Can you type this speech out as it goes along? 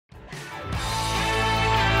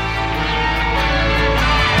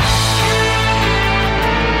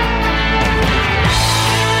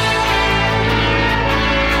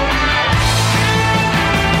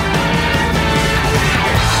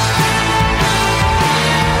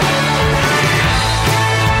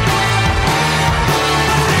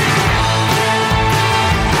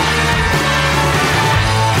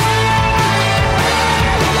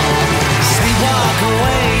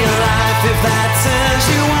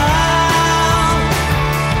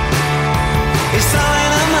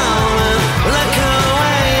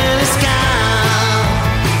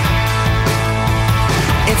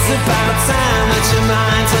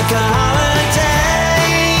mind took a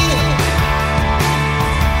holiday.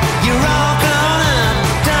 You're all grown up,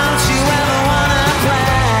 don't you ever wanna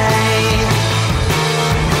play?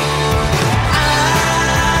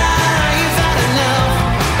 You've had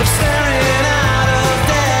enough of staring out of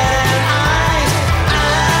dead eyes.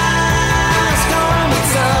 Eyes going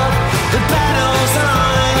what's up, the battle's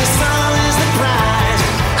on, your soul is the prize.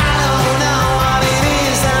 I don't know what it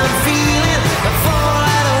is I'm feeling, a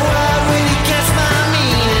four-letter word really gets my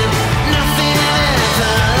meaning. Nothing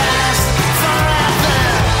ever lasts forever.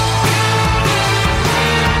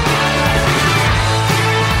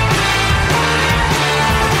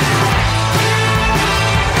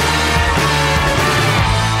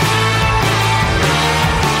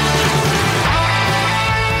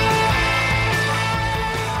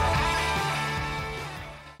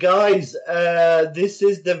 Guys, this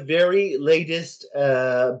is the very latest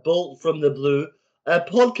Bolt from the Blue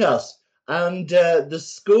podcast. And the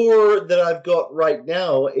score that I've got right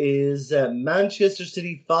now is Manchester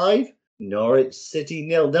City 5, Norwich City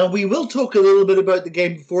 0. Now, we will talk a little bit about the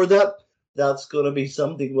game before that. That's going to be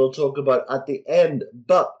something we'll talk about at the end.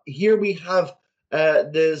 But here we have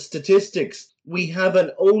the statistics. We have an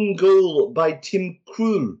own goal by Tim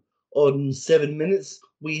Krul on 7 minutes.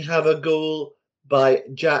 We have a goal by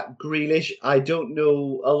Jack Grealish. I don't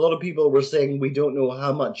know. A lot of people were saying we don't know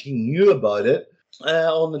how much he knew about it.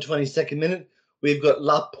 On the 22nd minute, we've got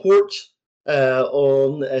Laporte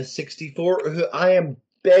on 64, who I am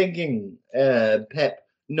begging Pep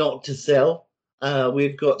not to sell.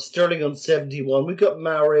 We've got Sterling on 71. We've got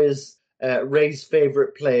Mahrez, Ray's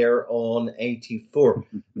favourite player, on 84.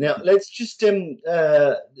 Now, let's just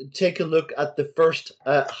take a look at the first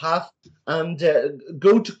half and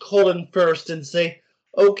go to Colin first and say,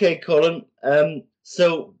 okay, Colin,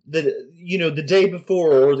 so the day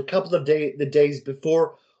before, or the days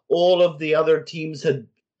before, all of the other teams had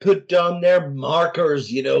put down their markers,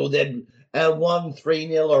 they'd won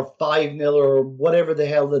 3-0 or 5-0 or whatever the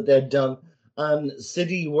hell that they'd done, and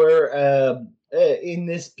City were in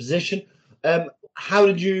this position. How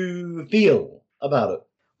did you feel about it?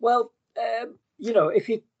 Well, if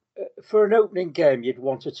you for an opening game, you'd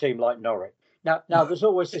want a team like Norwich. Now, there's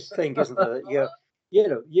always this thing, isn't there? That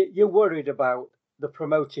you're worried about the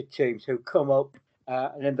promoted teams who come up,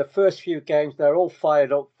 and in the first few games they're all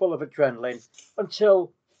fired up, full of adrenaline,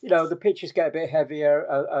 until the pitches get a bit heavier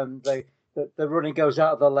and the running goes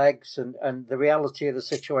out of their legs, and the reality of the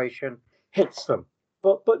situation hits them.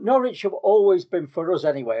 But Norwich have always been, for us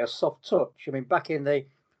anyway, a soft touch. I mean, back in the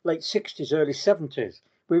late 60s, early 70s,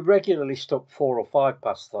 we regularly stuck 4 or 5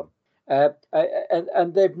 past them.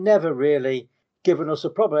 And they've never really given us a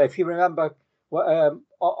problem. If you remember,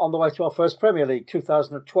 on the way to our first Premier League,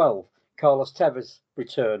 2012, Carlos Tevez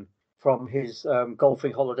returned from his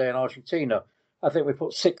golfing holiday in Argentina. I think we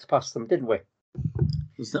put 6 past them, didn't we?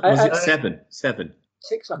 Was it 7? 7.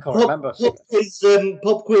 6, I can't remember.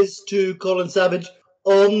 Pop quiz to Colin Savage.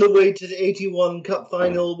 On the way to the 81 Cup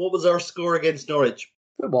final, what was our score against Norwich?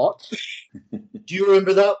 What? Do you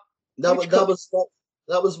remember that? That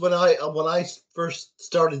was when I first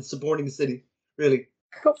started supporting City. Really.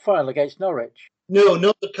 Cup final against Norwich? No,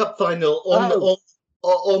 not the Cup final.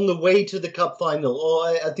 On the way to the Cup final.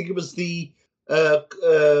 I think it was the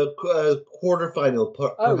quarter final,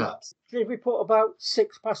 perhaps. Did we put about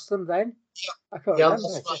 6 past them then? Yeah. I can't remember.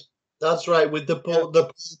 That's right, with the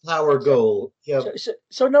power goal. Yeah.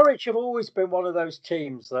 So Norwich have always been one of those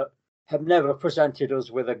teams that have never presented us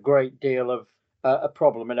with a great deal of a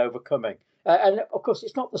problem in overcoming. And of course,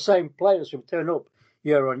 it's not the same players who turn up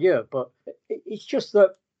year on year, but it's just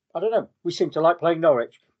that, I don't know, we seem to like playing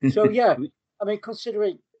Norwich. So, yeah, I mean,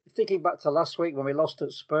 thinking back to last week when we lost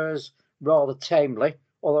at Spurs rather tamely,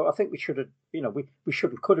 although I think we should have,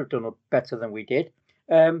 could have done better than we did.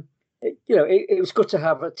 It was good to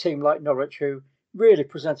have a team like Norwich who really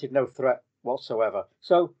presented no threat whatsoever.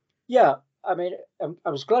 So, yeah, I mean, I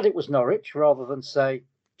was glad it was Norwich rather than, say,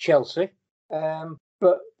 Chelsea.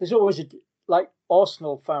 But there's always, like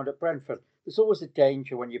Arsenal found at Brentford, there's always a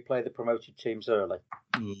danger when you play the promoted teams early.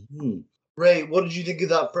 Mm-hmm. Ray, what did you think of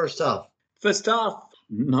that first half? First half,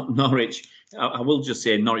 Norwich. I will just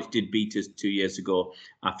say Norwich did beat us 2 years ago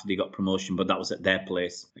after they got promotion, but that was at their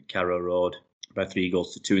place at Carrow Road by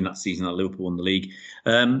 3-2 in that season that Liverpool won the league.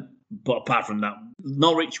 But apart from that,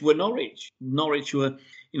 Norwich were Norwich. Norwich were,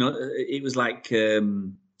 it was like if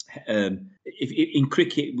in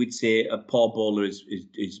cricket we'd say a poor bowler is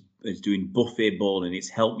doing buffet bowling. It's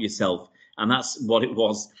help yourself, and that's what it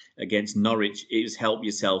was against Norwich. It was help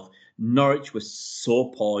yourself. Norwich was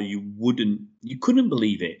so poor you couldn't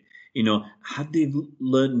believe it. Had they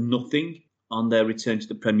learned nothing on their return to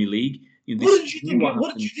the Premier League? What did you think?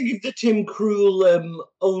 What did you think of the Tim Krul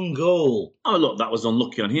own goal? Oh, look, that was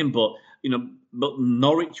unlucky on him, but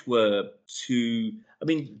Norwich were too. I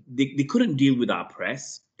mean, they couldn't deal with our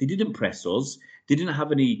press. They didn't press us. They didn't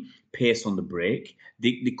have any pace on the break.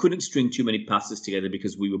 They couldn't string too many passes together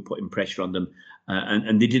because we were putting pressure on them,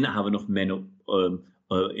 and they didn't have enough men up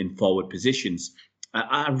in forward positions.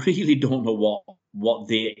 I really don't know what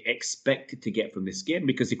they expected to get from this game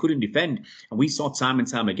because they couldn't defend. And we saw time and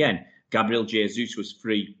time again, Gabriel Jesus was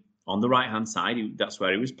free on the right-hand side. That's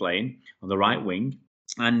where he was playing, on the right wing.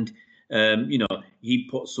 And, he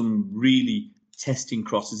put some really testing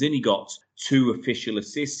crosses in. He got 2 official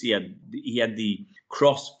assists. He had the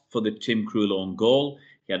cross for the Tim Krul own goal.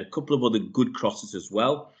 He had a couple of other good crosses as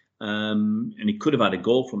well. And he could have had a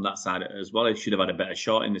goal from that side as well. He should have had a better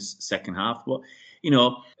shot in the second half. But,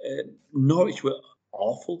 Norwich were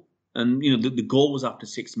awful. And, the goal was after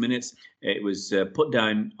 6 minutes. It was put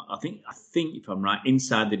down, I think if I'm right,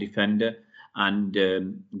 inside the defender. And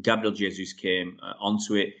Gabriel Jesus came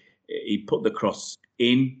onto it. He put the cross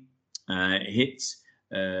in, hit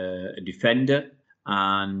a defender,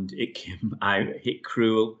 and it came out, hit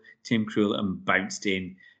Tim Krul, and bounced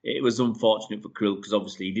in. It was unfortunate for Krul because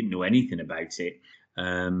obviously he didn't know anything about it.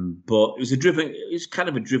 But it was kind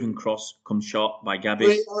of a driven cross come shot by Gabby.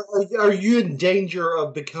 Wait, are you in danger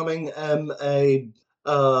of becoming a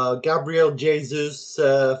Gabriel Jesus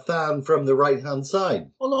fan from the right-hand side?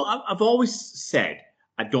 Well, no, I've always said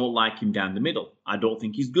I don't like him down the middle. I don't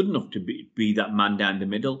think he's good enough to be that man down the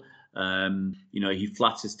middle. He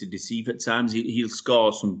flatters to deceive at times. He'll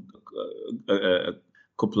score a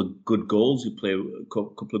couple of good goals. He'll play a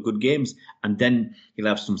couple of good games, and then he'll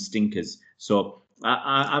have some stinkers. So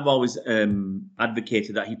I've always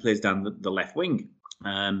advocated that he plays down the left wing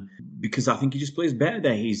because I think he just plays better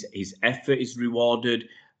there. His effort is rewarded.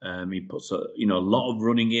 He puts a lot of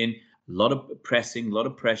running in, a lot of pressing, a lot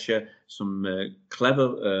of pressure, some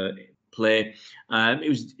clever play. It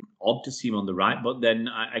was odd to see him on the right, but then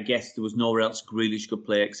I guess there was nowhere else Grealish could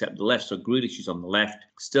play except the left. So Grealish is on the left.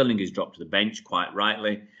 Sterling is dropped to the bench quite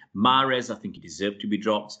rightly. Mahrez, I think he deserved to be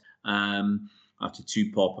dropped after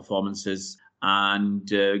 2 poor performances. And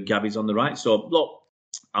Gabby's on the right. So, look,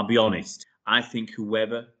 I'll be honest. I think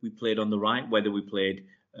whoever we played on the right, whether we played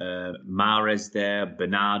Mahrez there,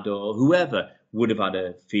 Bernardo, whoever, would have had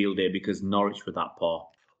a field day because Norwich were that poor.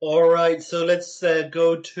 All right, so let's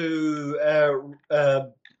go to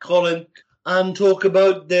Colin and talk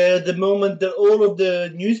about the moment that all of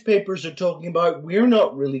the newspapers are talking about. We're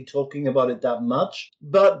not really talking about it that much,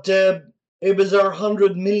 but it was our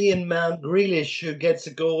 100 million man Grealish who gets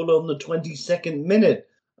a goal on the 22nd minute.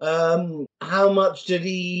 How much did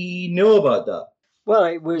he know about that? Well,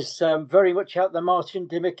 it was very much out the Martin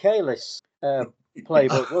de Michaelis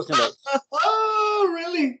playbook, wasn't it? Oh,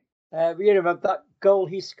 really? You remember that goal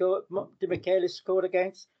he scored, de Michaelis scored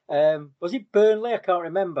against? Was it Burnley? I can't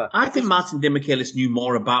remember. I think Martin de Michaelis knew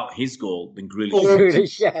more about his goal than Grealish.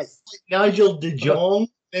 Grealish, yes. Nigel de Jong,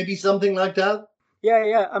 maybe something like that?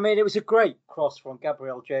 Yeah. I mean, it was a great cross from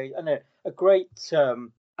Gabriel J. And a great,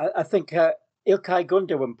 I think Ilkay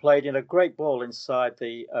Gundogan played in a great ball inside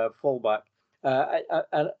the fullback.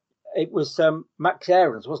 And it was Max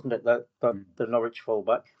Aarons, wasn't it, the Norwich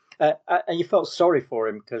fullback? And you felt sorry for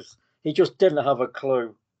him because he just didn't have a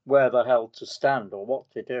clue where the hell to stand or what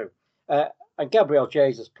to do. And Gabriel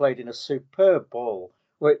Jesus played in a superb ball,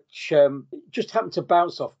 which just happened to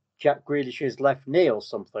bounce off Jack Grealish's left knee or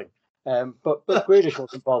something. But Grealish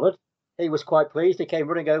wasn't bothered. He was quite pleased. He came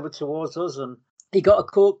running over towards us and he got a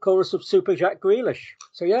chorus of Super Jack Grealish.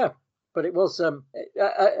 So, yeah, but it was,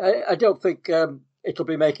 I don't think it'll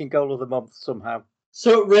be making goal of the month somehow.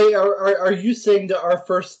 So, Ray, are you saying that our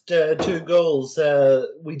first 2 goals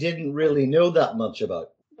we didn't really know that much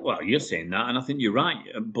about? Well, you're saying that, and I think you're right.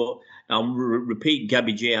 But I'll repeat,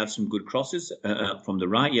 Gabby J had some good crosses from the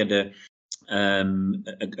right. He had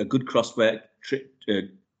a good cross where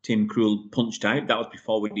Tim Krul punched out. That was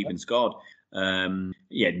before we'd even scored.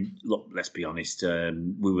 Look, let's be honest.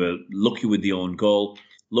 We were lucky with the own goal,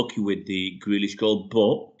 lucky with the Grealish goal,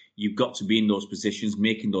 but you've got to be in those positions,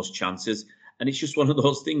 making those chances. And it's just one of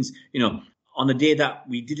those things, on the day that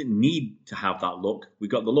we didn't need to have that luck, we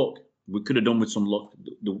got the luck. We could have done with some luck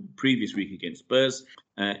the previous week against Spurs.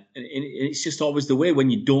 And it's just always the way when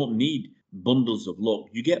you don't need bundles of luck,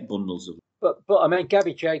 you get bundles of luck. But I mean,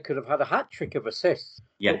 Gabby J could have had a hat-trick of assists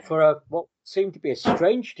for what seemed to be a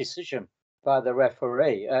strange decision by the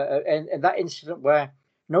referee. And that incident where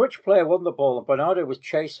Norwich player won the ball and Bernardo was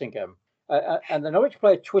chasing him. And the Norwich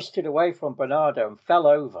player twisted away from Bernardo and fell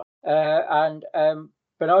over. And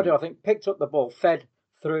Bernardo, I think, picked up the ball, fed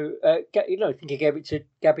through, I think he gave it to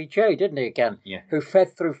Gabby J, didn't he, again? Yeah. Who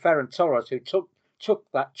fed through Ferran Torres, who took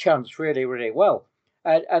that chance really, really well.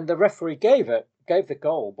 And the referee gave the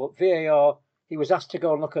goal, but VAR, he was asked to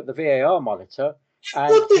go and look at the VAR monitor,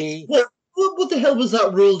 and what the hell was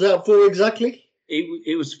that ruled out for exactly?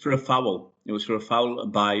 It was for a foul. It was for a foul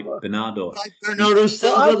by Bernardo. Like Bernardo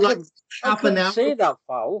Silva, like half an hour. I couldn't see that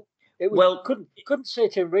foul. Couldn't see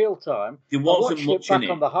it in real time. There wasn't much in it.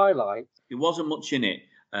 On the highlight. There wasn't much in it.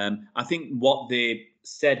 I think what they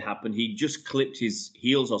said happened, he just clipped his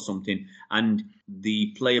heels or something, and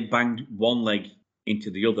the player banged one leg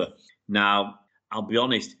into the other. Now, I'll be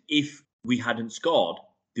honest, if we hadn't scored,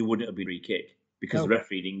 there wouldn't have been a free kick because the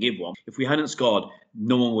referee didn't give one. If we hadn't scored,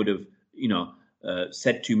 no one would have,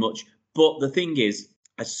 said too much. But the thing is,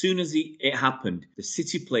 as soon as it happened, the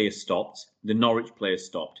City player stopped, the Norwich player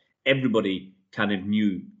stopped. Everybody kind of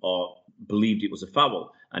knew or believed it was a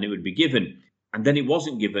foul and it would be given. And then it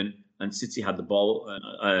wasn't given, and City had the ball.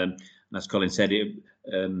 And as Colin said,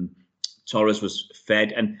 Torres was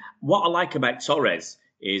fed. And what I like about Torres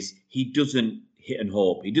is he doesn't hit and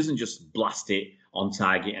hope. He doesn't just blast it on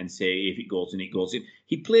target and say, if it goes in, it goes in.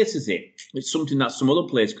 He places it. It's something that some other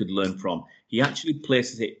players could learn from. He actually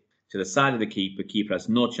places it to the side of the keeper. Keeper has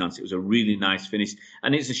no chance. It was a really nice finish.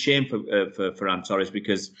 And it's a shame for Ferran Torres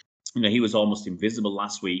because, he was almost invisible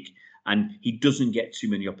last week. And he doesn't get too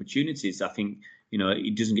many opportunities. I think,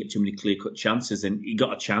 he doesn't get too many clear-cut chances. And he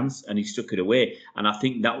got a chance and he stuck it away. And I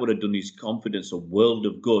think that would have done his confidence a world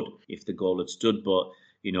of good if the goal had stood. But,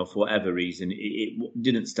 for whatever reason, it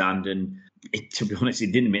didn't stand. And to be honest,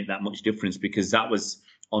 it didn't make that much difference because that was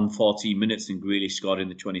on 14 minutes and Grealish scored in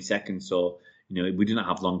the 22nd. So, we didn't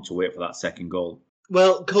have long to wait for that second goal.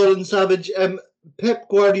 Well, Colin Savage, Pep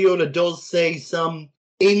Guardiola does say some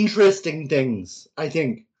interesting things, I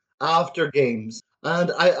think, after games.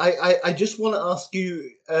 And I just want to ask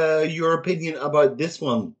you your opinion about this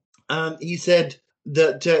one. And he said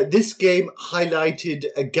that this game highlighted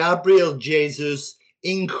Gabriel Jesus'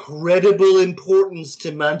 incredible importance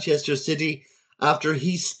to Manchester City after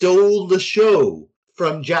he stole the show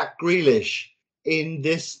from Jack Grealish in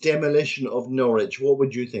this demolition of Norwich. What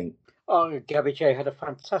would you think? Oh, Gabby J had a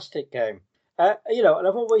fantastic game. And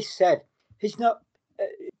I've always said he's not.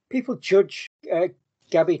 People judge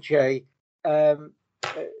Gabby J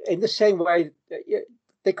in the same way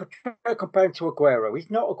they could try to compare him to Aguero. He's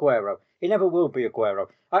not Aguero. He never will be Aguero.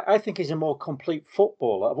 I think he's a more complete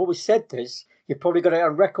footballer. I've always said this. You've probably got it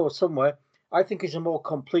on record somewhere. I think he's a more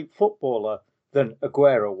complete footballer than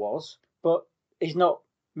Aguero was, but he's not.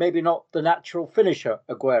 Maybe not the natural finisher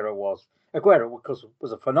Aguero was. Aguero, of course,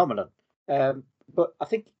 was a phenomenon. But I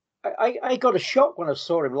think I got a shock when I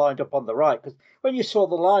saw him lined up on the right, because when you saw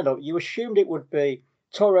the lineup, you assumed it would be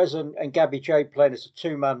Torres and Gabby J playing as a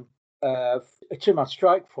two-man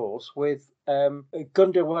strike force with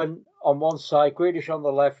Gundogan on one side, Grealish on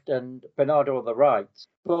the left, and Bernardo on the right.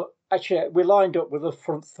 But actually, we lined up with a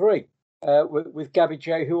front three with Gabby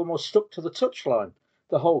J, who almost stuck to the touchline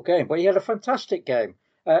the whole game. But he had a fantastic game.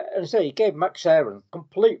 And so he gave Max Aarons a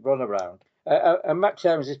complete runaround. And Max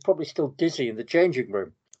Aarons is probably still dizzy in the changing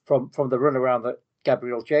room from the runaround that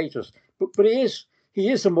Gabriel Jesus. But he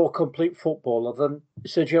is a more complete footballer than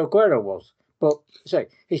Sergio Aguero was. But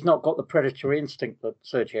he's not got the predatory instinct that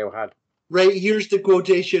Sergio had. Right, here's the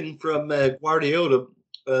quotation from Guardiola.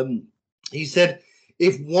 He said,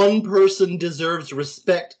 if one person deserves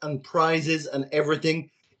respect and prizes and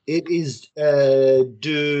everything, it is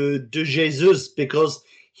de Jesus, because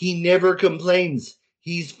he never complains.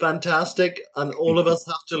 He's fantastic, and all of us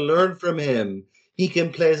have to learn from him. He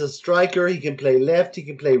can play as a striker, he can play left, he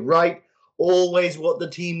can play right, always what the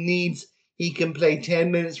team needs. He can play 10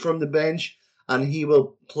 minutes from the bench, and he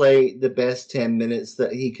will play the best 10 minutes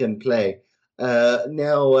that he can play. That's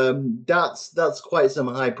quite some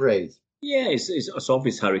high praise. Yeah, it's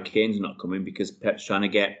obvious Harry Kane's not coming because Pep's trying to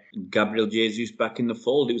get Gabriel Jesus back in the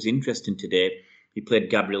fold. It was interesting today. He played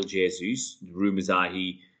Gabriel Jesus. The rumours are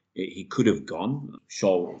he could have gone. I'm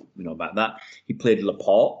sure we know about that. He played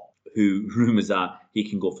Laporte, who rumours are he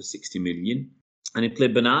can go for 60 million. And he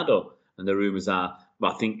played Bernardo. And the rumours are,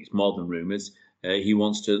 well, I think it's more than rumours, he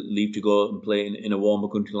wants to leave to go and play in a warmer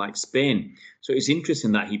country like Spain. So it's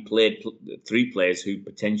interesting that he played three players who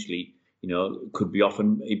potentially could be off,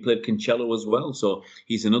 and he played Cancelo as well. So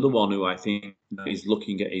he's another one who I think is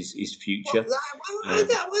looking at his future.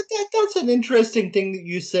 That's an interesting thing that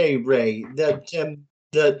you say, Ray, that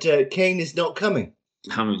Kane is not coming.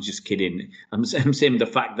 I'm just kidding. I'm saying the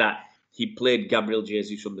fact that he played Gabriel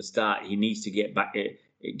Jesus from the start, he needs to get back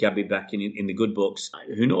Gabby back in the good books.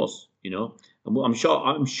 Who knows? I'm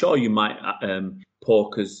sure you might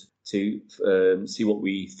poke us to see what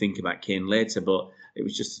we think about Kane later. But it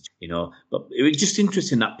was just, but it was just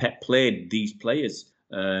interesting that Pep played these players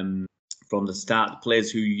from the start,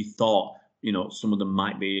 players who you thought, some of them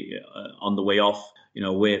might be on the way off,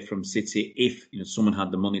 away from City if, someone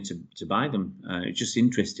had the money to buy them. It's just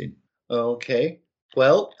interesting. Okay.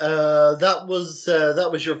 Well, that was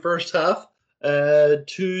your first half,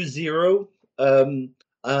 2-0.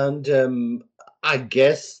 And I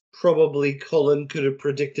guess probably Colin could have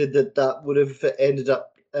predicted that would have ended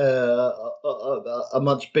up a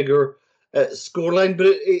much bigger scoreline, but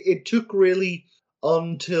it took really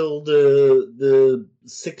until the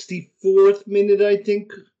 64th minute, I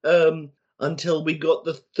think, until we got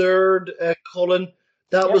the third, Colin.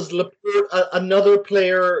 That was Laporte, another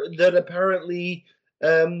player that apparently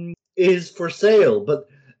is for sale. But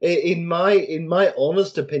in my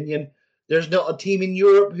honest opinion, there's not a team in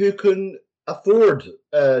Europe who can afford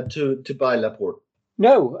to buy Laporte.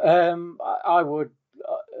 No, I would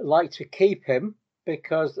like to keep him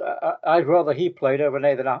because I'd rather he played over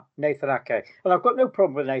Nathan Ake. And I've got no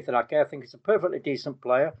problem with Nathan Ake. I think he's a perfectly decent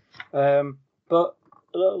player. But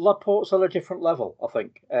Laporte's on a different level, I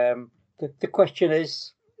think. The question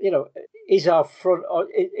is, is our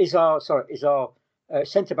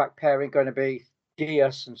centre back pairing going to be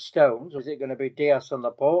Diaz and Stones? Or is it going to be Diaz and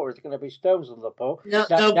Laporte, or is it going to be Stones and Laporte? Now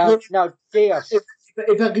Diaz.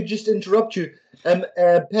 If I could just interrupt you,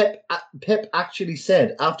 Pep actually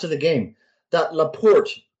said after the game that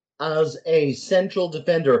Laporte, as a central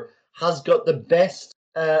defender, has got the best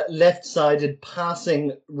left-sided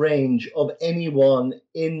passing range of anyone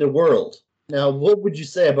in the world. Now, what would you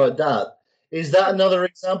say about that? Is that another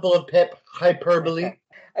example of Pep hyperbole?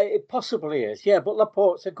 It possibly is, yeah, but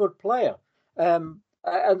Laporte's a good player. And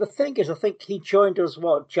the thing is, I think he joined us,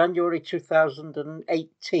 January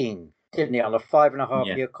 2018, didn't he, on a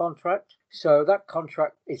 5.5-year contract? So that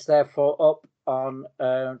contract is therefore up on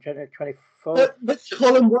January 24th. But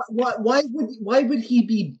Colin, why would he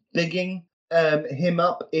be bigging him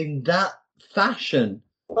up in that fashion?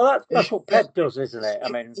 Well, that's what Pep does, isn't it? I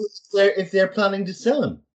mean, if they're planning to sell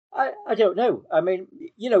him. I don't know. I mean,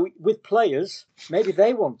 with players, maybe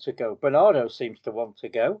they want to go. Bernardo seems to want to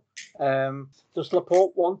go. Does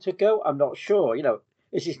Laporte want to go? I'm not sure.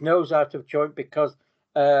 Is his nose out of joint because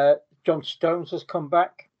John Stones has come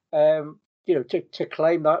back, to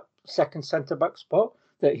claim that second centre-back spot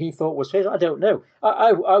that he thought was his? I don't know.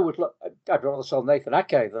 I'd rather sell Nathan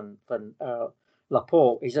Ake than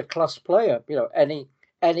Laporte. He's a class player.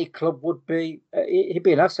 Any club would be, he'd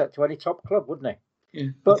be an asset to any top club, wouldn't he?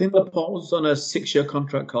 Yeah, I think Laporte was on a 6-year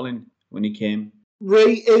contract, Colin, when he came.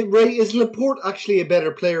 Ray, is Laporte actually a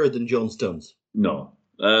better player than John Stones? No.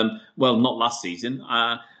 Well, not last season.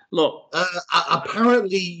 Look.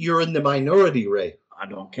 Apparently, you're in the minority, Ray. I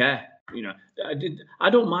don't care. I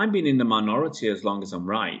don't mind being in the minority as long as I'm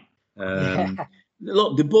right.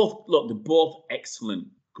 Look, they're both excellent,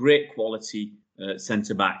 great quality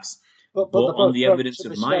centre backs. But on the evidence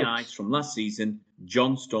of my eyes from last season,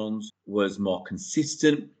 John Stones was more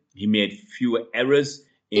consistent. He made fewer errors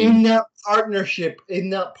in that partnership,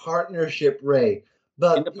 Ray.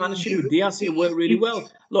 But in the partnership with Diaz, it worked really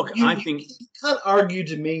well. Look, I think you can't argue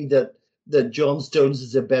to me that John Stones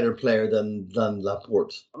is a better player than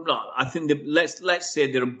Laporte. I think let's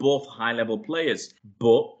say they're both high-level players,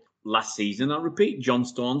 but last season, I'll repeat, John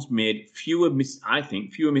Stones made fewer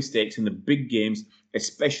mistakes in the big games,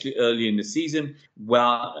 especially early in the season.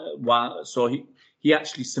 So he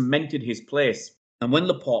actually cemented his place. And when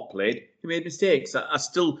Laporte played, he made mistakes. I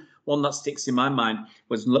still, one that sticks in my mind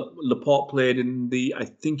was Laporte played in I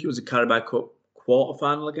think it was a Carabao Cup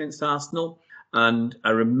quarter-final against Arsenal. And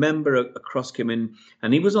I remember a cross came in,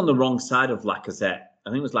 and he was on the wrong side of Lacazette.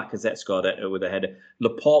 I think it was Lacazette scored with a header.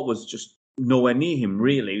 Laporte was just nowhere near him,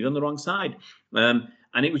 really. He was on the wrong side.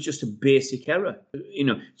 And it was just a basic error.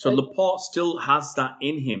 So Laporte still has that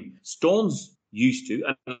in him. Stones used to,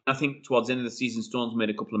 and I think towards the end of the season, Stones made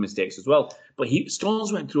a couple of mistakes as well. But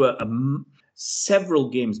Stones went through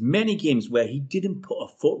many games where he didn't put a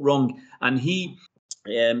foot wrong. And he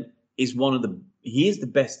is the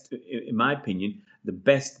best, in my opinion, the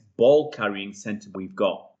best ball carrying centre we've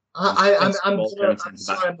got. I'm going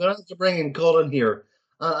to have to bring in Colin here.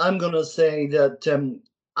 I'm going to say that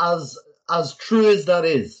as true as that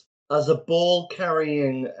is, as a ball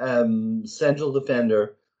carrying central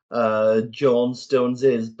defender, John Stones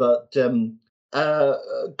is. But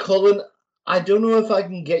Colin, I don't know if I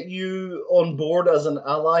can get you on board as an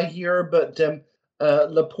ally here, but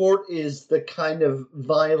Laporte is the kind of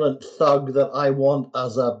violent thug that I want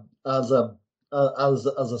as a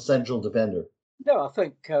central defender. No, I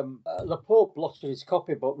think Laporte blotted his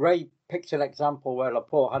copybook. Ray picked an example where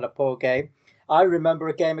Laporte had a poor game. I remember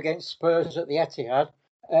a game against Spurs at the Etihad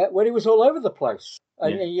when he was all over the place.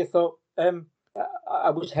 And you thought, I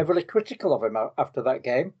was heavily critical of him after that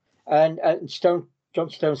game. And John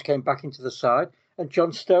Stones came back into the side, and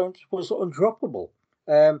John Stones was undroppable.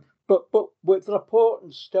 But with Laporte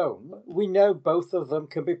and Stone, we know both of them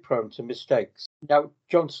can be prone to mistakes. Now,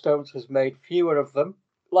 John Stones has made fewer of them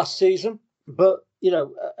last season, but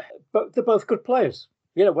but they're both good players.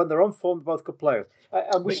 When they're on form, they're both good players.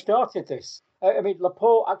 And we started this. I mean,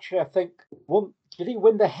 Laporte actually, I think, did he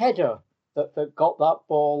win the header that got that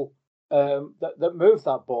ball, that moved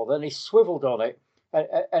that ball? Then he swiveled on it,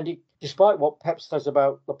 and he, despite what Pep says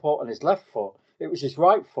about Laporte on his left foot, it was his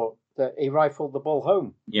right foot that he rifled the ball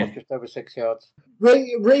home, just over 6 yards.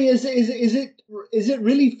 Ray, is it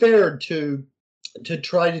really fair to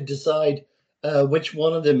try to decide which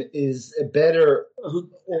one of them is better,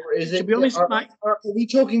 or is it? To be honest, are we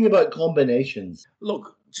talking about combinations?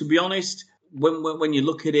 Look, to be honest, when you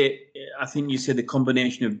look at it, I think you said the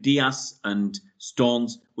combination of Diaz and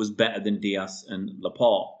Stones was better than Diaz and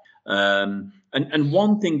Laporte. And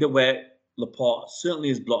one thing that where Laporte certainly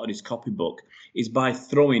has blotted his copybook is by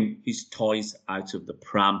throwing his toys out of the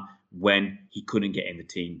pram when he couldn't get in the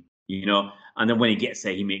team, and then when he gets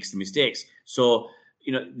there, he makes the mistakes. So,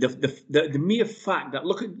 the mere fact that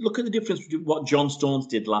look at the difference between what John Stones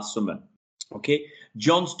did last summer. Okay,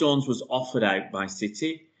 John Stones was offered out by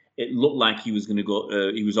City. It looked like he was going to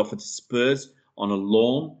go. He was offered to Spurs on a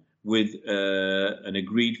loan with an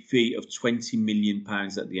agreed fee of £20 million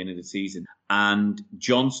at the end of the season. And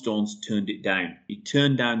John Stones turned it down. He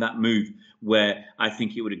turned down that move where I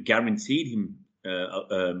think it would have guaranteed him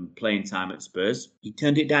playing time at Spurs. He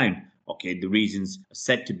turned it down. Okay, the reasons are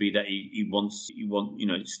said to be that he wants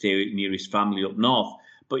to stay near his family up north.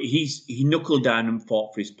 But he knuckled down and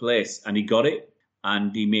fought for his place, and he got it,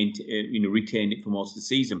 and he retained it for most of the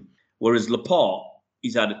season. Whereas Laporte,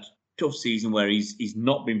 he's had a tough season where he's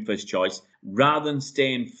not been first choice. Rather than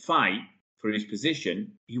stay and fight for his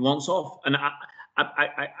position, he wants off. And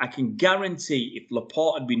I can guarantee if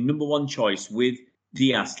Laporte had been number one choice with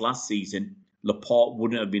Diaz last season, Laporte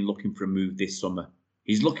wouldn't have been looking for a move this summer.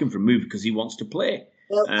 He's looking for a move because he wants to play.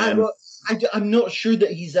 Well, I'm not sure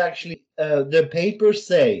that he's actually. The papers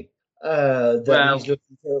say that he's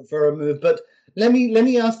looking for a move. But let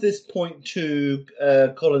me ask this point to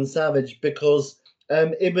Colin Savage, because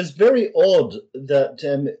it was very odd that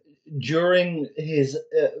during his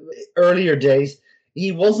earlier days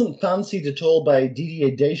he wasn't fancied at all by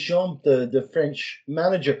Didier Deschamps, the French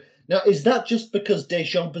manager. Now, is that just because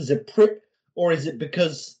Deschamps is a prick, or is it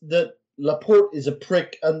because that Laporte is a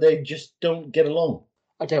prick and they just don't get along?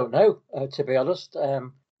 I don't know, to be honest.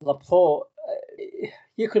 Laporte,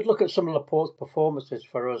 you could look at some of Laporte's performances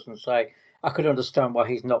for us and say, I could understand why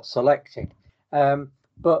he's not selected.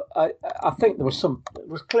 But I think there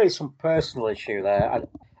was clearly some personal issue there.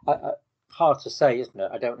 Hard to say, isn't it?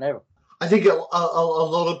 I don't know. I think a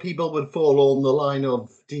lot of people would fall on the line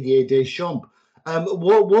of Didier Deschamps.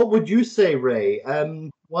 What would you say, Ray?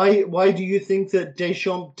 Why do you think that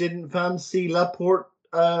Deschamps didn't fancy Laporte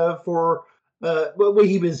for? Well,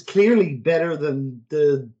 he was clearly better than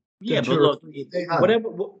the but look,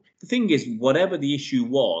 the thing is, whatever the issue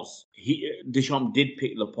was, Deschamps did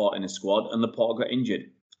pick Laporte in a squad, and Laporte got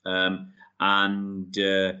injured, and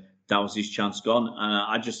that was his chance gone. And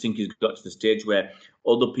I just think he's got to the stage where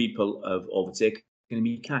other people have overtaken him.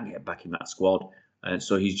 He can't get back in that squad, and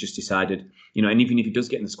so he's just decided, and even if he does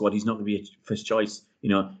get in the squad, he's not going to be a first choice.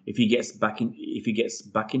 If he gets back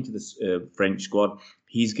into the French squad,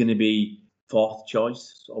 he's going to be fourth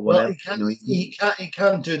choice or whatever. Well, he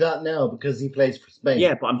can't do that now because he plays for Spain.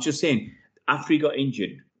 Yeah, but I'm just saying, after he got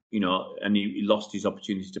injured, and he lost his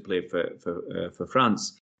opportunity to play for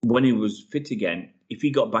France, when he was fit again, if he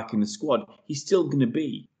got back in the squad, he's still going to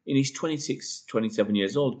be, in his 26, 27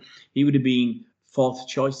 years old, he would have been fourth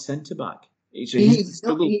choice centre back. So he's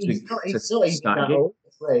not that old.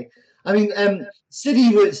 I mean,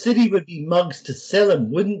 City would be mugs to sell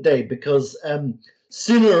him, wouldn't they? Because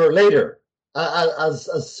sooner or later, as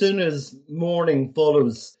soon as morning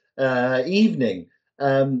follows evening,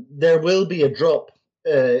 there will be a drop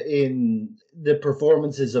in the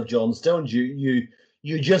performances of John Stones. You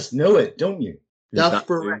just know it, don't you?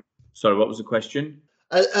 Sorry, what was the question?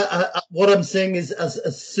 What I'm saying is,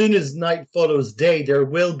 as soon as night follows day, there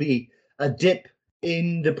will be a dip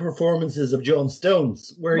in the performances of John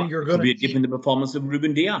Stones, where you're going to be a dip in the performance of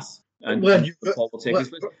Ruben Diaz. And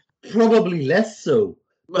probably less so.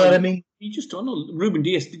 But I mean, you just don't know. Ruben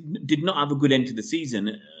Diaz did not have a good end to the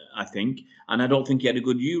season, I think, and I don't think he had a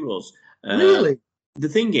good Euros. Really? The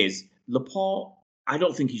thing is, Laporte, I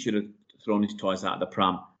don't think he should have thrown his toys out of the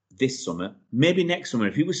pram this summer. Maybe next summer,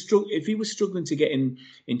 if he was struggling to get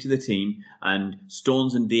into the team, and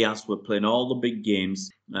Stones and Diaz were playing all the big games,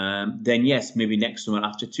 then yes, maybe next summer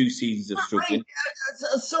after 2 seasons of struggling.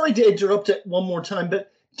 Sorry to interrupt it one more time,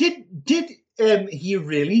 but did he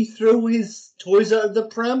really throw his toys out of the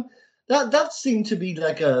pram? That seemed to be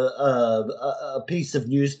like a piece of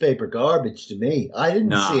newspaper garbage to me. I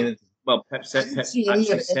didn't see anything. Well, Pep any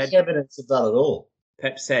evidence of that at all.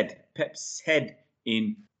 Pep said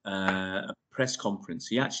in a press conference,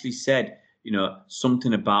 he actually said,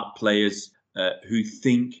 something about players who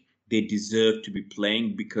think they deserve to be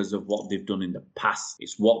playing because of what they've done in the past.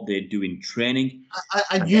 It's what they do in training.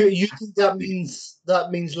 And you think that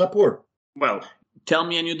means Laporte? Well, tell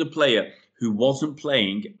me any other player who wasn't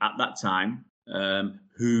playing at that time,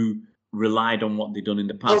 who relied on what they'd done in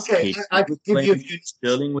the past. Okay, I could give you a few.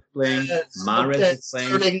 Sterling was playing. Mahrez was playing.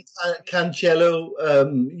 Sterling, Cancelo.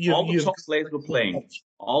 All the top players were playing.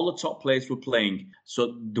 All the top players were playing.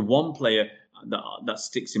 So the one player that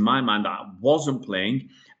sticks in my mind that wasn't playing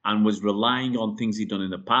and was relying on things he'd done in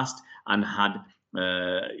the past and had,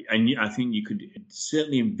 and I think you could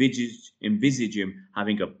certainly envisage him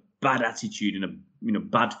having a bad attitude and a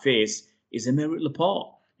bad face, is Aymeric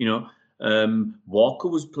Laporte. Walker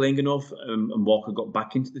was playing enough, and Walker got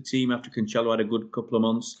back into the team after Cancelo had a good couple of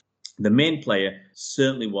months. The main player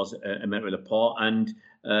certainly was Aymeric Laporte, and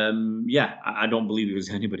I don't believe it was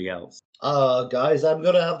anybody else. Guys, I'm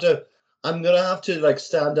gonna have to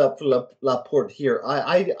stand up for Laporte here.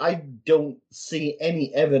 I don't see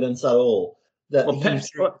any evidence at all that.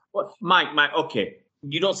 Mike, okay,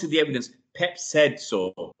 you don't see the evidence. Pep said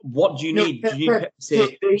so. What do you need? Do you need Pep to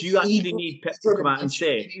say? Do you actually need Pep to come out and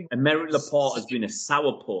say Aymeric Laporte has been a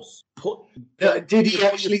sourpuss? Did he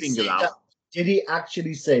actually say that? Did he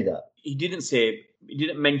actually say that? He didn't say. He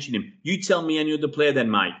didn't mention him. You tell me any other player then,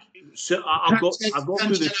 Mike. So I'll go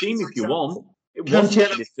through the team if you want. It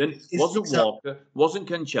wasn't Edison, wasn't Walker, wasn't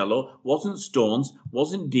Cancelo, wasn't Stones,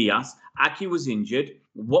 wasn't Diaz. Aki was injured.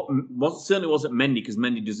 Certainly wasn't Mendy, because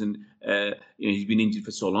Mendy doesn't. He's been injured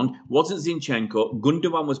for so long. Wasn't Zinchenko.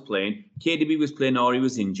 Gundogan was playing. KDB was playing, or he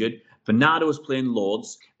was injured. Bernardo was playing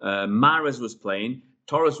loads. Mahrez was playing.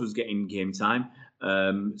 Torres was getting game time.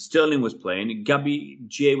 Sterling was playing. Gabby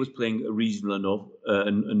J was playing a reasonable enough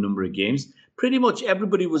a number of games. Pretty much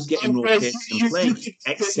everybody was getting rotated and playing,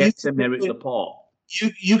 except Aymeric Laporte.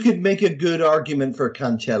 You could make a good argument for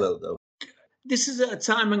Cancelo, though. This is at a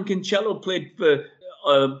time when Cancelo played for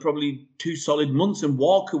probably 2 solid months, and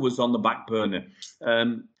Walker was on the back burner.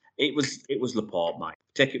 It was Laporte, Mike.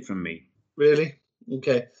 Take it from me. Really?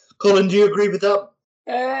 Okay. Colin, do you agree with that?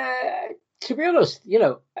 To be honest,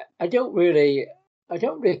 I don't really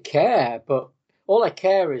care, but all I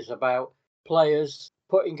care is about players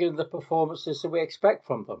putting in the performances that we expect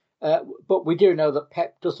from them. But we do know that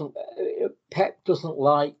Pep doesn't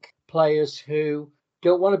like players who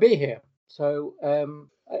don't want to be here. So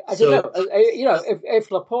I don't know.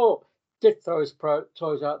 If Laporte did throw his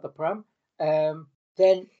toys out the pram,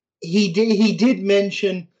 then he did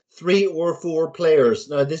mention 3 or 4 players.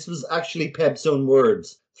 Now this was actually Pep's own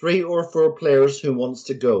words. 3 or 4 players who wants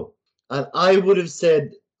to go, and I would have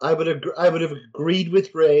said I would have agreed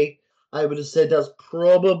with Ray. I would have said that's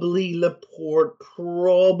probably Laporte,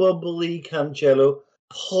 probably Cancelo,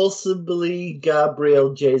 possibly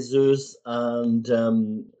Gabriel Jesus, and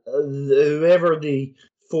whoever the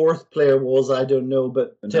 4th player was, I don't know.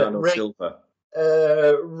 But Ray, Silva.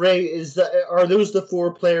 Ray, are those the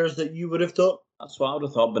 4 players that you would have thought? That's what I would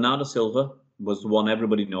have thought. Bernardo Silva was the one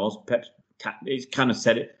everybody knows. Pep, he's kind of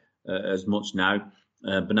said it as much now.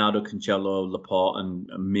 Bernardo, Cancelo, Laporte, and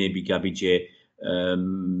maybe Gabby J.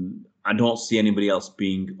 I don't see anybody else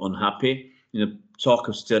being unhappy. Talk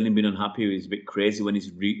of Sterling being unhappy is a bit crazy when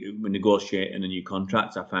he's negotiating a new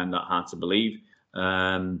contract. I find that hard to believe.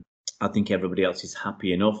 I think everybody else is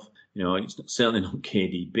happy enough. It's certainly not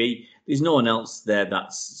KDB. There's no one else there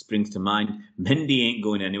that springs to mind. Mendy ain't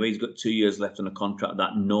going anywhere. He's got 2 years left on a contract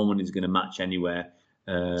that no one is going to match anywhere.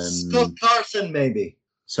 Scott Carson, maybe.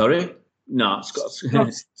 Sorry? No,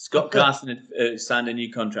 Scott Carson signed a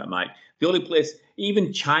new contract, Mike. The only place,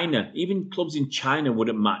 even clubs in China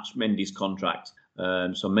wouldn't match Mendy's contract.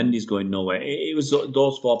 So Mendy's going nowhere. It was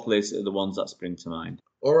those 4 places are the ones that spring to mind.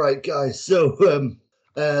 All right, guys. So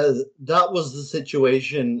that was the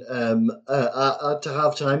situation at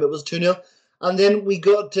halftime. It was 2-0. And then we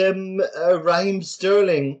got Raheem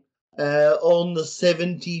Sterling on the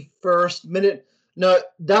 71st minute. Now,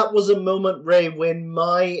 that was a moment, Ray, when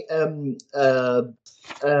my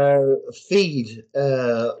feed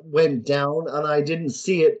went down, and I didn't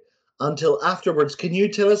see it until afterwards. Can you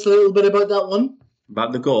tell us a little bit about that one?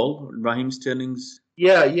 About the goal, Raheem Sterling's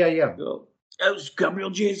Yeah. goal. It was Gabriel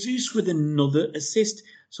Jesus with another assist.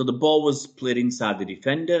 So the ball was played inside the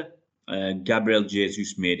defender. Gabriel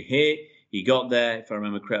Jesus made hay. He got there, if I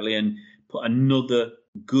remember correctly, and put another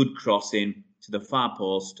good cross in to the far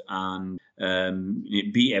post, and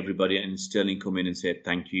it beat everybody. And Sterling come in and said,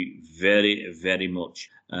 "Thank you very, very much."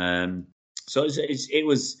 So it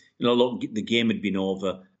was, look, the game had been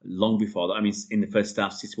over long before that. I mean, in the first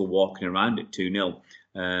half, City were walking around at 2-0.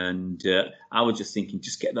 And I was just thinking,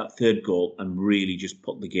 just get that third goal and really just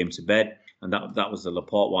put the game to bed. And that was the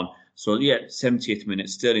Laporte one. So, 70th minute,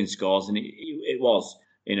 Sterling scores. And it was,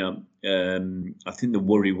 I think the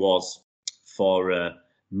worry was for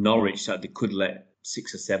Norwich that they could let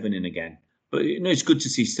 6 or 7 in again. But, it's good to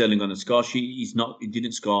see Sterling on the score sheet.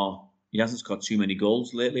 He hasn't scored too many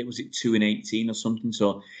goals lately. Was it 2 in 18 or something?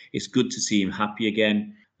 So it's good to see him happy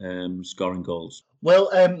again, scoring goals. Well,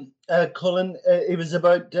 Colin, it was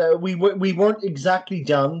about we weren't exactly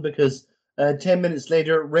done because 10 minutes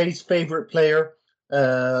later, Ray's favourite player,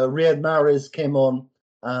 Riyad Mahrez, came on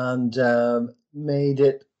and made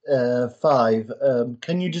it 5.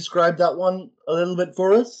 Can you describe that one a little bit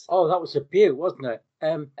for us? Oh, that was a beaut, wasn't it?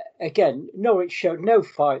 Again, Norwich showed no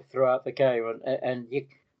fight throughout the game, and you,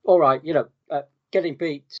 all right, getting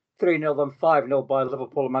beat 3-0 and 5-0 by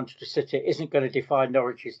Liverpool and Manchester City isn't going to define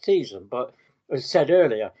Norwich's season. But as I said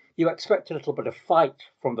earlier, you expect a little bit of fight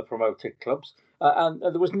from the promoted clubs, and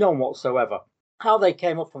there was none whatsoever. How they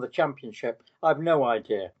came up from the Championship, I have no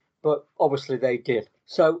idea, but obviously they did.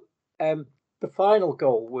 So the final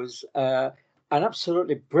goal was an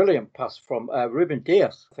absolutely brilliant pass from Ruben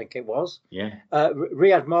Dias, I think it was. Yeah.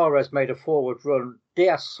 Riyad Mahrez made a forward run.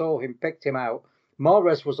 Dias saw him, picked him out.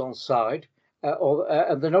 Mahrez was onside,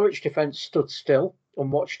 and the Norwich defence stood still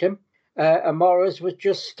and watched him. And Mahrez was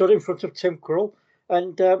just stood in front of Tim Krul,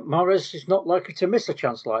 and Mahrez is not likely to miss a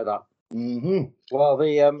chance like that. Mm-hmm. While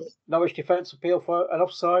the Norwich defence appealed for an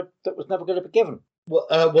offside that was never going to be given.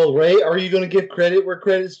 Well, Ray, are you going to give credit where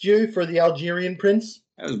credit's due for the Algerian prince?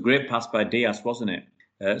 That was a great pass by Diaz, wasn't it?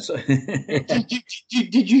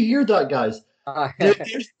 Did you hear that, guys?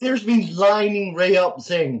 There's been lining Ray up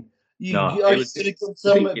saying, "You are going to give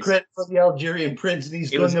some credit for the Algerian prince," and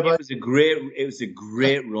he's going about. It was a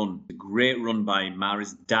great run by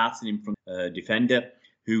Mahrez, darting in front of a defender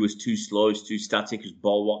who was too slow, was too static, was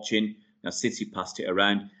ball watching. Now City passed it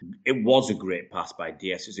around. It was a great pass by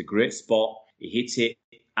Diaz. It was a great spot. He hit it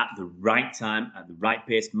at the right time, at the right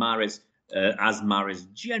pace. Mahrez, as Mahrez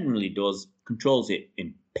generally does, controls it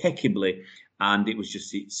impeccably, and it was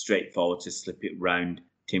just straightforward to slip it round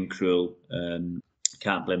Tim Krul.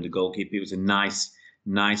 Can't blame the goalkeeper. It was a nice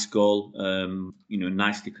goal,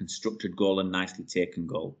 nicely constructed goal and nicely taken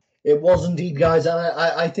goal. It was indeed, guys, and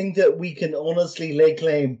I think that we can honestly lay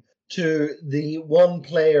claim to the one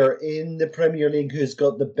player in the Premier League who's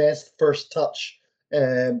got the best first touch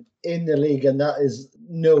in the league, and that is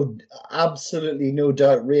absolutely no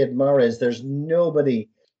doubt Riyad Mahrez. There's nobody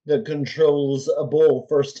that controls a ball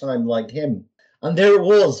first time like him. And there it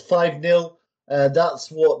was, 5-0. That's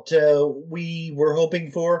what we were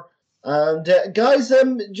hoping for. And guys,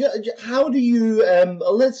 how do you?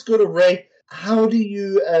 Let's go to Ray. How do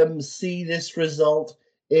you see this result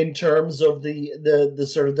in terms of the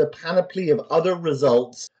sort of the panoply of other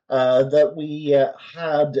results that we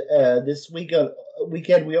had this weekend?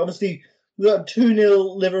 We obviously got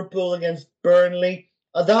 2-0 Liverpool against Burnley.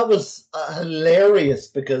 That was hilarious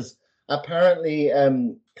because apparently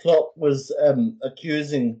Klopp was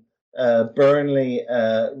accusing Burnley,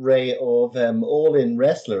 Ray, of all-in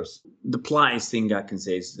wrestlers. The politest thing I can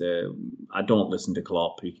say is I don't listen to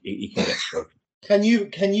Klopp. He can get stuck. Can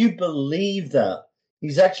you believe that?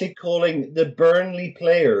 He's actually calling the Burnley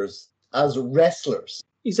players as wrestlers.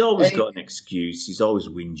 He's always got an excuse. He's always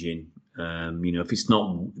whinging. If it's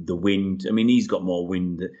not the wind, I mean, he's got more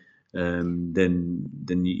wind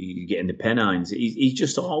than you get in the Pennines. He's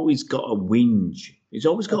just always got a whinge. He's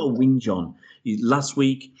always got a whinge on. Last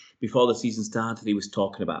week, before the season started, he was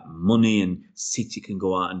talking about money and City can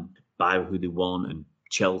go out and buy who they want and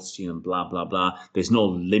Chelsea and blah, blah, blah. There's no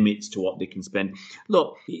limits to what they can spend.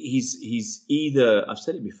 Look, he's either, I've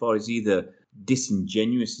said it before, he's either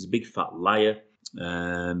disingenuous, he's a big fat liar,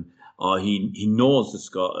 or he knows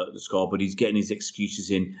the score, but he's getting his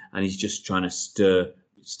excuses in and he's just trying to stir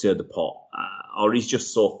the pot, or he's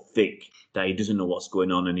just so thick that he doesn't know what's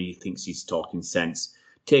going on and he thinks he's talking sense.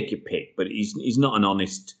 Take your pick, but he's not an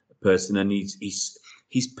honest person, and he's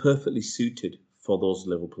perfectly suited for those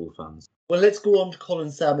Liverpool fans. Well, let's go on to Colin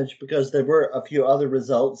Savage because there were a few other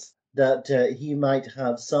results that he might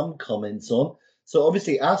have some comments on. So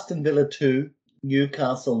obviously Aston Villa 2,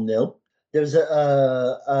 Newcastle 0. There was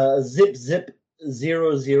a zip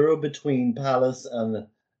 0-0 between Palace and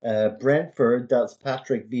Brentford. That's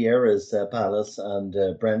Patrick Vieira's Palace and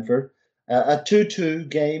Brentford. A 2-2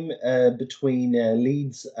 game between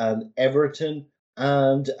Leeds and Everton,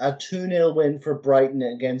 and a 2-0 win for Brighton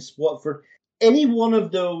against Watford. Any one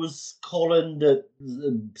of those, Colin, that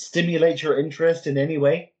stimulate your interest in any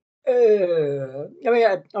way? I'm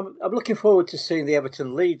looking forward to seeing the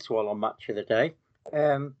Everton Leeds one on Match of the Day.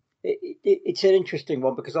 It's an interesting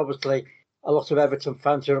one because obviously a lot of Everton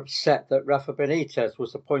fans are upset that Rafa Benitez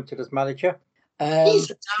was appointed as manager.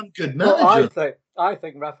 He's a damn good manager. I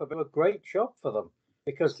think Rafa did a great job for them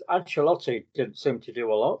because Ancelotti didn't seem to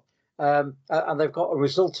do a lot. And they've got a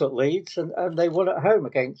result at Leeds, and they won at home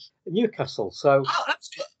against Newcastle. So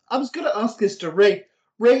I was going to ask this to Ray.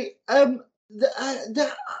 Ray, I'm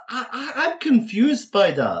confused by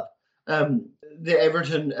that. The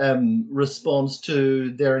Everton response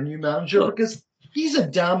to their new manager, because he's a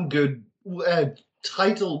damn good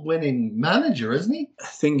title-winning manager, isn't he? The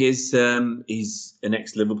thing is, he's an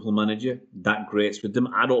ex-Liverpool manager. That grates with them.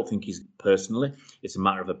 I don't think he's personally. It's a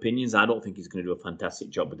matter of opinions. I don't think he's going to do a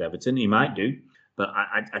fantastic job with Everton. He might do, but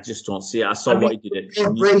I just don't see it. I saw what he did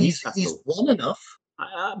at Newcastle. He's won enough.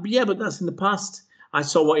 Yeah, but that's in the past. I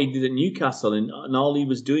saw what he did at Newcastle, and all he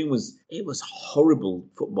was doing was horrible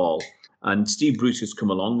football. And Steve Bruce has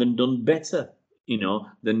come along and done better,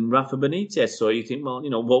 than Rafa Benitez. So you think, well,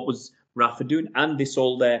 what was Rafa doing? And they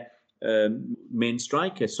sold their main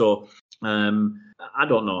striker. So I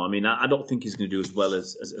don't know. I mean, I don't think he's going to do as well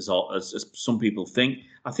as some people think.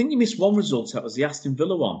 I think he missed one result. That was the Aston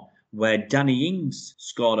Villa one, where Danny Ings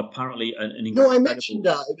scored apparently an incredible... No, I mentioned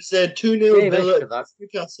that. It was a 2-0 Villa at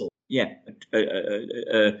Newcastle. Yeah,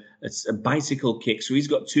 it's a bicycle kick. So he's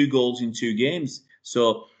got 2 goals in 2 games.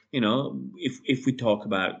 So, if we talk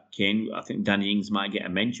about Kane, I think Danny Ings might get a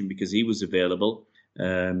mention because he was available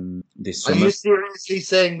this summer. Are you seriously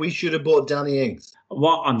saying we should have bought Danny Ings?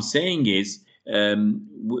 What I'm saying is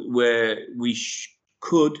where we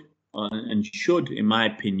could and should, in my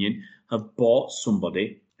opinion, have bought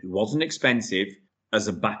somebody who wasn't expensive as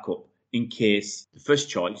a backup in case the first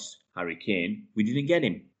choice, Harry Kane, we didn't get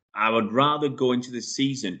him. I would rather go into the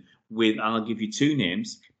season with, and I'll give you 2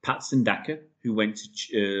 names, Patson Daka, who went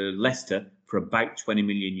to Leicester for about 20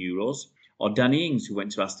 million euros, or Danny Ings, who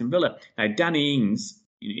went to Aston Villa. Now, Danny Ings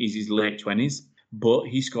is his late 20s, but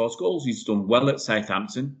he scores goals. He's done well at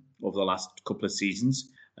Southampton over the last couple of seasons.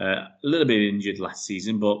 A little bit injured last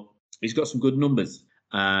season, but he's got some good numbers.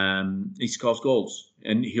 He scores goals,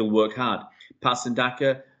 and he'll work hard. Patson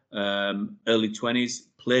Daka, early 20s,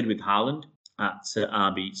 played with Haaland at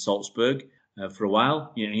RB Salzburg for a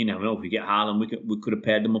while. You never know, if we get Haaland, we could have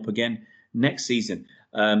paired them up again next season.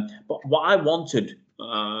 But what I wanted,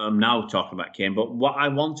 I'm now talking about Kane, but what I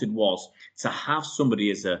wanted was to have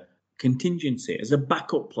somebody as a contingency, as a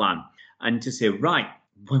backup plan, and to say, right,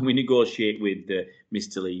 when we negotiate with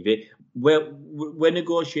Mr. Levy, we're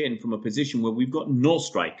negotiating from a position where we've got no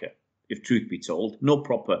striker, if truth be told, no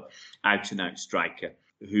proper out-and-out striker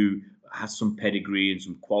who has some pedigree and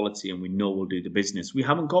some quality and we know will do the business. We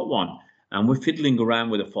haven't got one. And we're fiddling around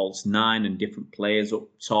with a false 9 and different players up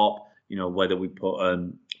top, whether we put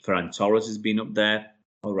Ferran Torres has been up there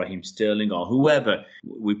or Raheem Sterling or whoever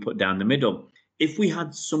we put down the middle. If we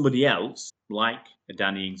had somebody else like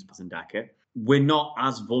Danny Ings and Daka, we're not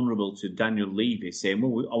as vulnerable to Daniel Levy saying,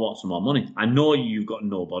 well, I want some more money. I know you've got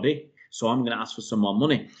nobody, so I'm going to ask for some more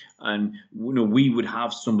money. And we would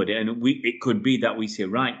have somebody, and it could be that we say,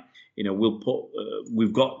 right, we'll put,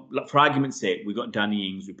 we've got, for argument's sake, we've got Danny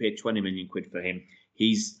Ings, we paid 20 million quid for him.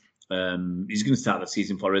 He's going to start the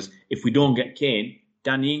season for us. If we don't get Kane,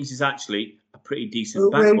 Danny Ings is actually a pretty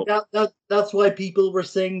decent backup. That's why people were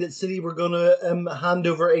saying that City were going to hand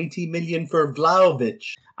over 80 million for Vlahovic.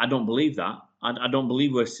 I don't believe that. I don't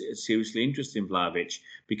believe we're seriously interested in Vlahovic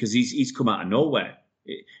because he's come out of nowhere.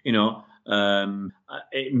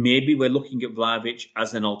 Maybe we're looking at Vlahovic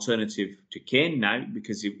as an alternative to Kane now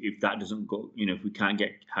because if that doesn't go, if we can't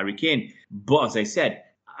get Harry Kane. But as I said,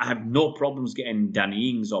 I have no problems getting Danny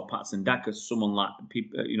Ings or Patson Daka, someone like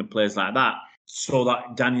people, players like that, so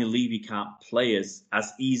that Daniel Levy can't play us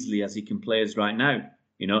as easily as he can play us right now.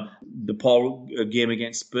 The poor game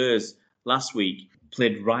against Spurs last week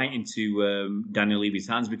played right into Daniel Levy's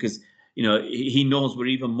hands because he knows we're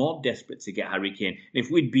even more desperate to get Harry Kane. And if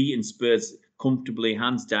we'd beaten Spurs comfortably,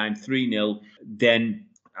 hands down, 3-0, then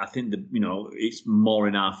I think it's more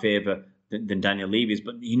in our favour than Daniel Levy is,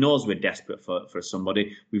 but he knows we're desperate for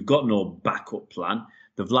somebody. We've got no backup plan.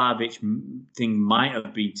 The Vlahovic thing might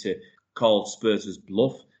have been to call Spurs'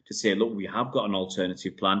 bluff, to say, look, we have got an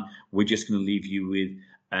alternative plan. We're just going to leave you with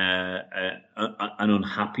an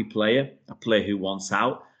unhappy player, a player who wants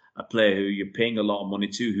out, a player who you're paying a lot of money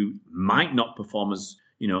to, who might not perform as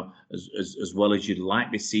well as you'd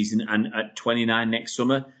like this season, and at 29 next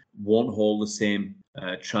summer won't hold the same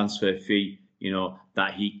transfer fee,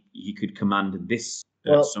 that he could command this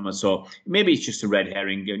summer. So maybe it's just a red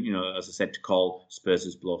herring, as I said, to call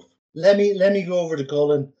Spurs' bluff. Let me go over to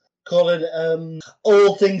Colin. Colin,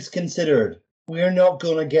 all things considered, we're not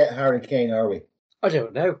going to get Harry Kane, are we? I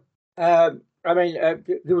don't know.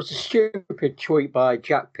 There was a stupid tweet by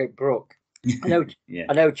Jack Pitt-Brook. I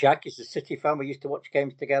know Jack is a City fan. We used to watch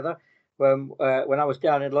games together when I was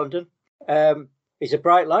down in London. He's a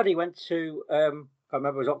bright lad. He went to, I can't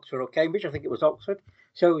remember if it was Oxford or Cambridge. I think it was Oxford.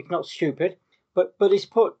 So he's not stupid. But he's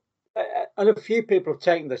put, and a few people have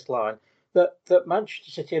taken this line, that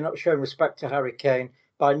Manchester City are not showing respect to Harry Kane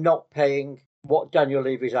by not paying what Daniel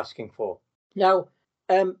Levy is asking for. Now,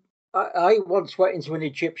 I once went into an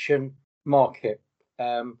Egyptian market,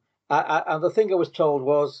 and the thing I was told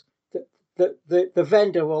was that the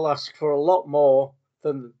vendor will ask for a lot more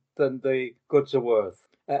than the goods are worth.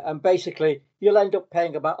 And basically, you'll end up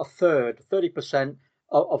paying about a third, 30%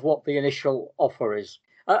 of what the initial offer is.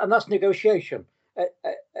 And that's negotiation.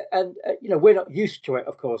 We're not used to it,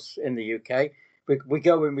 of course, in the UK. We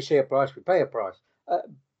go in, we see a price, we pay a price.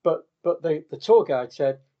 But the tour guide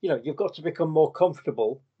said, you've got to become more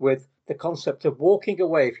comfortable with the concept of walking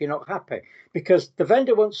away if you're not happy, because the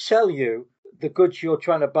vendor won't sell you the goods you're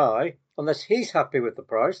trying to buy unless he's happy with the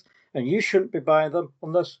price, and you shouldn't be buying them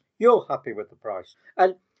unless you're happy with the price.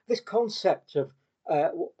 And this concept of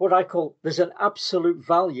what I call there's an absolute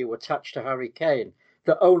value attached to Harry Kane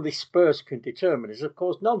that only Spurs can determine is, of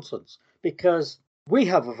course, nonsense, because we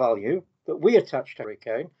have a value that we attach to Harry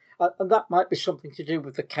Kane, and that might be something to do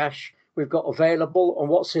with the cash we've got available and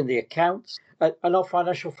what's in the accounts and our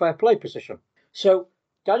financial fair play position. So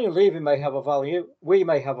Daniel Levy may have a value, we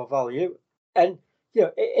may have a value, and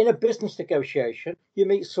in a business negotiation, you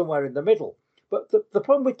meet somewhere in the middle. But the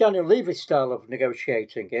problem with Daniel Levy's style of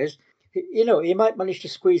negotiating is, he might manage to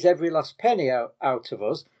squeeze every last penny out of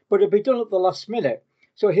us, but it'll be done at the last minute.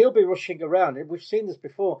 So he'll be rushing around, and we've seen this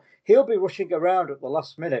before, he'll be rushing around at the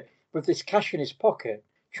last minute with this cash in his pocket,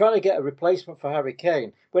 trying to get a replacement for Harry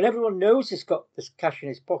Kane, when everyone knows he's got this cash in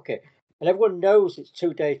his pocket, and everyone knows it's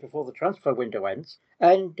 2 days before the transfer window ends,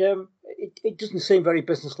 and it doesn't seem very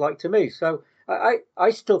businesslike to me. So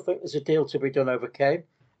I still think there's a deal to be done over Kane.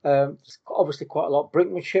 There's obviously quite a lot of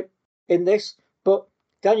brinkmanship in this, but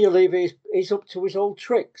Daniel Levy is up to his old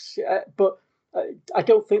tricks. But I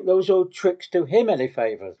don't think those old tricks do him any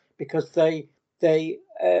favours, because they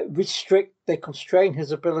restrict, they constrain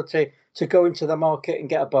his ability to go into the market and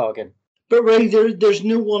get a bargain. But Ray, there's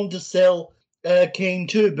no one to sell Kane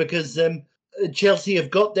to, because Chelsea have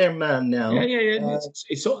got their man now. Yeah.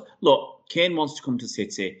 Look, Kane wants to come to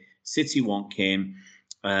City. City want Kane.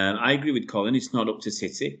 I agree with Colin. It's not up to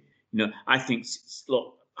City. I think,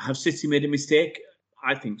 look, have City made a mistake?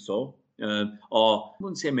 I think so. Or I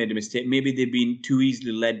wouldn't say made a mistake. Maybe they've been too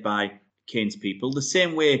easily led by Kane's people. The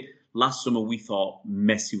same way last summer we thought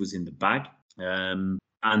Messi was in the bag, and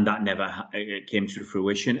that never came to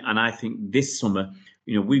fruition. And I think this summer,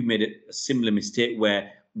 we've made a similar mistake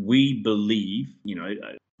where we believe,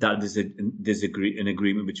 that there's an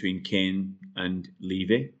agreement between Kane and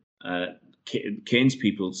Levy. Kane's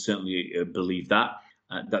people certainly believe that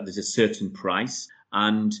there's a certain price,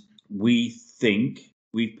 and we think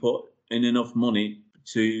we've put in enough money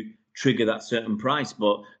to trigger that certain price.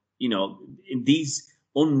 But in these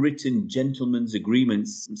unwritten gentlemen's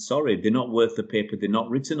agreements, sorry, they're not worth the paper they're not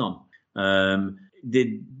written on.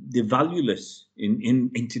 They're valueless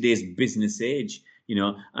in today's business age.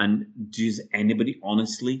 And does anybody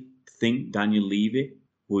honestly think Daniel Levy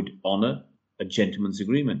would honour a gentleman's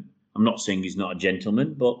agreement? I'm not saying he's not a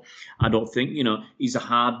gentleman, but I don't think, he's a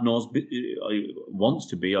hard-nosed, wants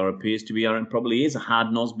to be or appears to be, and probably is a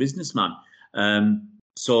hard-nosed businessman.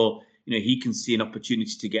 So, he can see an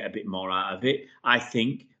opportunity to get a bit more out of it. I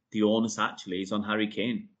think the onus actually is on Harry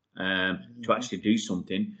Kane to actually do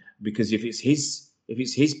something, because if it's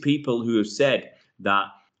his people who have said that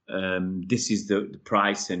this is the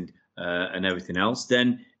price and everything else,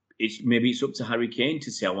 then maybe it's up to Harry Kane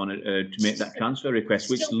to say, I want to make that transfer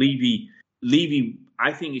request, which Levy,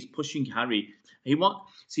 I think, is pushing Harry.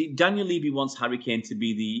 Daniel Levy wants Harry Kane to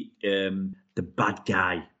be the bad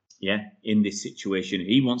guy, in this situation.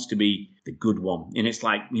 He wants to be the good one. And it's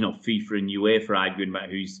like, FIFA and UEFA arguing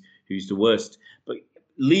about who's who's the worst. But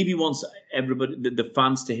Levy wants everybody, the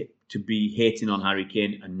fans, to be hating on Harry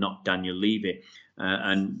Kane and not Daniel Levy.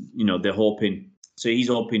 And, they're hoping. So he's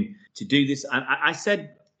hoping to do this. And I said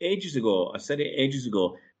it ages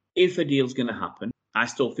ago, if a deal's going to happen, I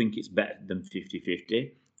still think it's better than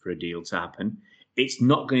 50-50 for a deal to happen. It's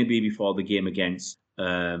not going to be before the game against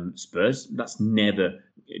Spurs. That's never,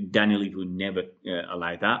 Daniel Levy would never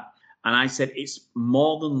allow that. And I said it's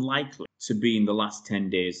more than likely to be in the last 10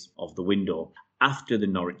 days of the window after the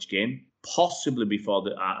Norwich game, possibly before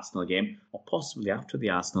the Arsenal game, or possibly after the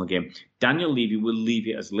Arsenal game. Daniel Levy will leave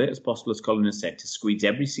it as late as possible, as Colin has said, to squeeze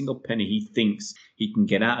every single penny he thinks he can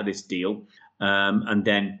get out of this deal. And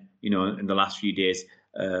then, in the last few days,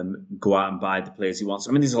 go out and buy the players he wants.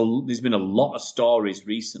 I mean, there's been a lot of stories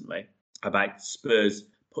recently about Spurs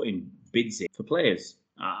putting bids in for players.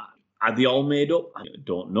 Are they all made up? I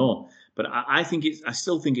don't know. But I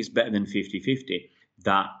still think it's better than 50-50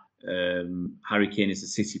 that Harry Kane is a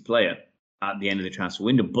City player at the end of the transfer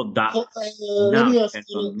window. But that let me ask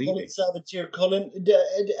Colin Savage here. Colin,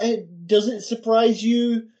 does it surprise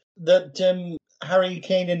you that Harry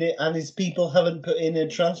Kane and his people haven't put in a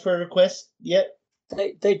transfer request yet?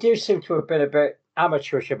 They do seem to have been a bit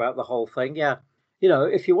amateurish about the whole thing, yeah.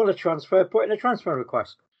 If you want to transfer, put in a transfer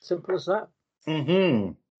request. Simple as that.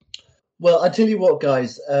 Mm-hmm. Well, I tell you what,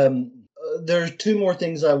 guys, there's two more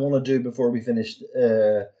things I want to do before we finish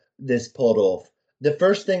this pod off. The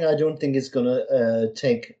first thing I don't think is going to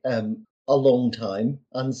take a long time,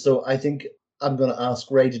 and so I think I'm going to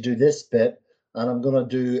ask Ray to do this bit, and I'm going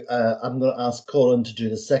to ask Colin to do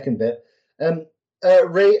the second bit.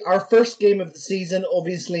 Ray, our first game of the season,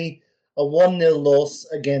 obviously a 1-0 loss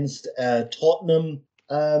against Tottenham.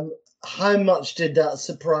 How much did that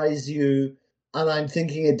surprise you? And I'm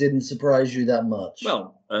thinking it didn't surprise you that much.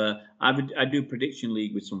 Well, I do prediction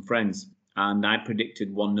league with some friends, and I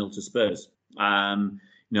predicted 1-0 to Spurs.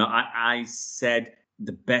 I said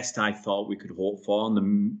the best I thought we could hope for,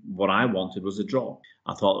 and what I wanted was a draw.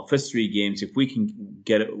 I thought the first three games, if we can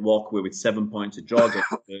walk away with 7 points, a draw,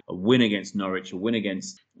 a win against Norwich, a win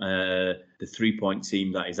against the 3-point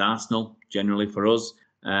team that is Arsenal, generally for us,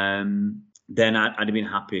 then I'd have been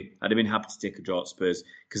happy. I'd have been happy to take a draw at Spurs,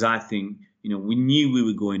 because I think, we knew we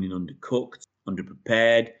were going in undercooked,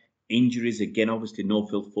 underprepared. Injuries again, obviously no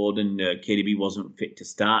Phil Foden. KDB wasn't fit to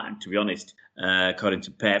start, and to be honest, according to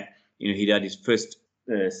Pep, he'd had his first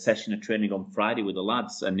session of training on Friday with the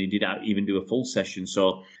lads, and he did even do a full session.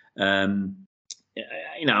 So, I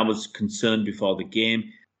was concerned before the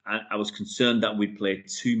game. I was concerned that we'd play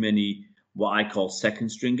too many what I call second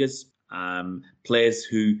stringers, players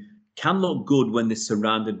who can look good when they're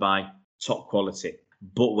surrounded by top quality,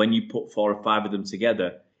 but when you put 4 or 5 of them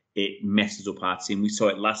together, it messes up our team. We saw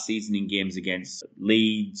it last season in games against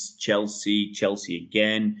Leeds, Chelsea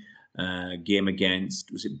again, game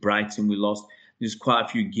against, was it Brighton we lost? There's quite a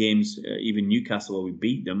few games, even Newcastle, where we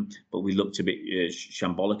beat them, but we looked a bit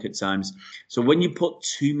shambolic at times. So when you put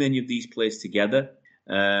too many of these players together,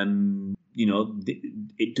 it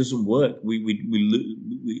doesn't work.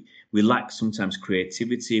 We lack sometimes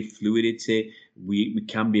creativity, fluidity. We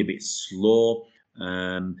can be a bit slow,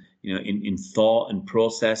 in thought and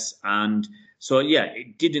process. And so,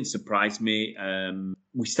 it didn't surprise me.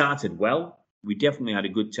 We started well. We definitely had a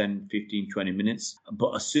good 10, 15, 20 minutes.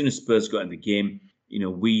 But as soon as Spurs got in the game,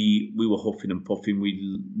 we were huffing and puffing.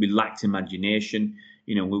 We lacked imagination.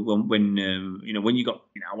 When you got,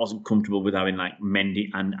 I wasn't comfortable with having like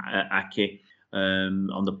Mendy and Ake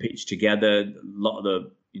on the pitch together. A lot of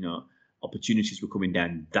the, opportunities were coming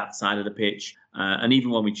down that side of the pitch. And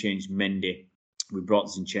even when we changed Mendy, we brought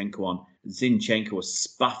Zinchenko on. Zinchenko was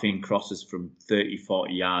spaffing crosses from 30,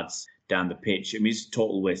 40 yards down the pitch. I mean, it's a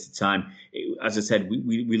total waste of time. As I said,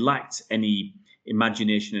 we lacked any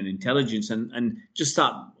imagination and intelligence. And just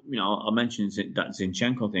that, I mentioned that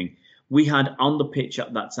Zinchenko thing. We had on the pitch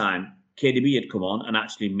at that time, KDB had come on and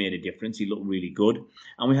actually made a difference. He looked really good.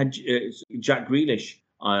 And we had Jack Grealish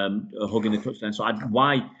hugging the touchline. So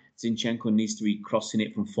why Zinchenko needs to be crossing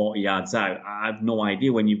it from 40 yards out, I have no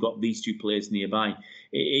idea when you've got these two players nearby.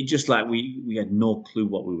 It just like we had no clue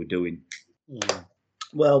what we were doing. Yeah.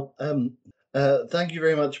 Well, thank you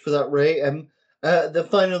very much for that, Ray. The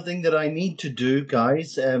final thing that I need to do,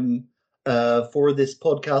 guys, for this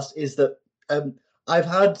podcast is that I've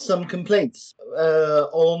had some complaints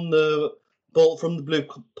on the Bolt from the Blue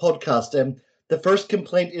podcast. The first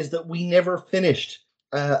complaint is that we never finished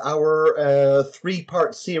our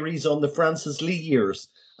 3-part series on the Francis League years.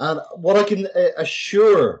 And what I can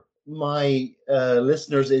assure my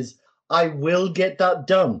listeners is I will get that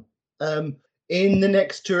done. in the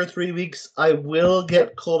next 2 or 3 weeks, I will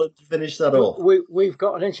get Colin to finish that off. We've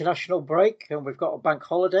got an international break and we've got a bank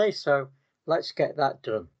holiday, so let's get that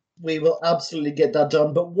done. We will absolutely get that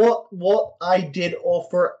done. But what I did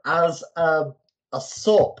offer as a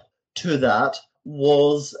sop to that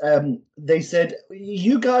was they said,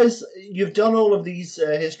 you guys, you've done all of these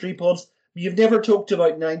history pods, you've never talked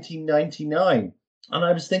about 1999. And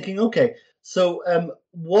I was thinking, okay, so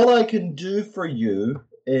what I can do for you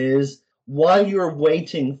is, while you're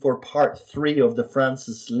waiting for part 3 of the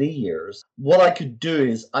Francis Lee years, what I could do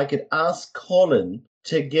is I could ask Colin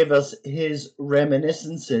to give us his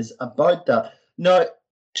reminiscences about that. Now,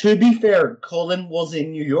 to be fair, Colin was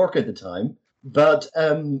in New York at the time, but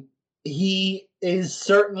he has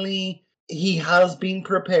been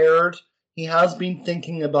prepared, he has been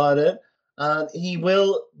thinking about it, and he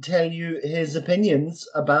will tell you his opinions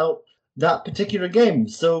about that particular game.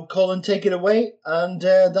 So, Colin, take it away, and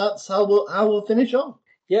that's how we'll finish off.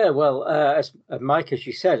 Yeah, well, as Mike, as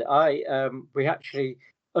you said, we actually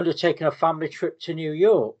undertaken a family trip to New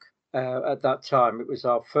York at that time. It was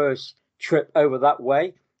our first trip over that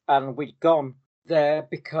way, and we'd gone there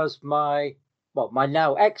because my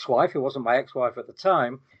now ex-wife, who wasn't my ex-wife at the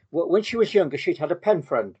time, when she was younger, she'd had a pen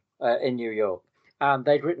friend in New York, and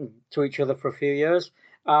they'd written to each other for a few years,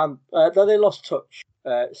 and then they lost touch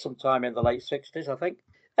sometime in the late 60s, I think.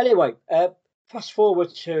 Anyway, fast forward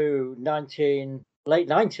to late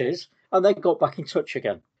 90s, and they got back in touch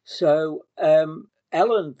again. So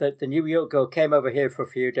Ellen, the New York girl, came over here for a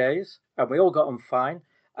few days, and we all got on fine.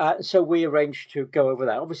 So we arranged to go over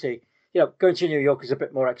there. Obviously, going to New York is a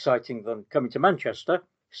bit more exciting than coming to Manchester.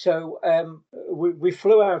 So we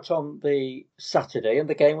flew out on the Saturday, and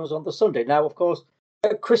the game was on the Sunday. Now, of course,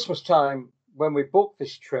 at Christmas time, when we booked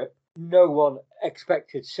this trip, no one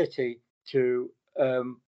expected City to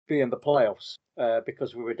be in the playoffs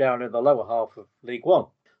because we were down in the lower half of League One.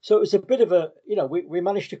 So it was a bit of a, we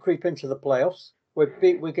managed to creep into the playoffs. We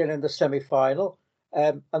beat Wigan in the semi-final.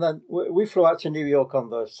 And then we flew out to New York on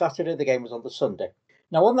the Saturday. The game was on the Sunday.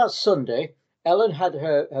 Now, on that Sunday, Ellen had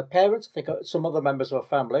her parents, I think some other members of her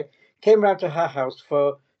family, came round to her house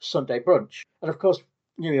for Sunday brunch. And, of course,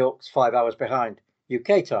 New York's 5 hours behind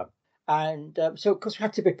UK time. And so, of course, we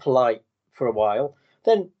had to be polite for a while.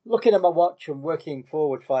 Then, looking at my watch and working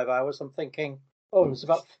forward 5 hours, I'm thinking,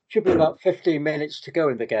 should be about 15 minutes to go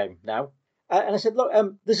in the game now. And I said, look,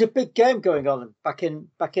 there's a big game going on back in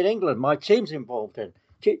England. My team's involved in.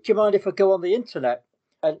 Do you mind if I go on the internet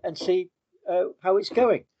and see how it's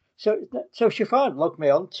going? So she logged me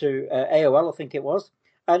on to AOL, I think it was,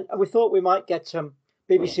 and we thought we might get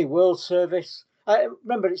BBC World Service.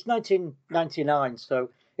 Remember, it's 1999, so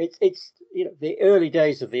it's the early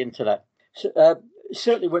days of the internet. So,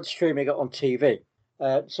 certainly weren't streaming it on TV.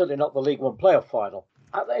 Certainly not the League One playoff final.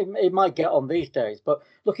 It might get on these days, but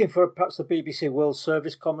looking for perhaps the BBC World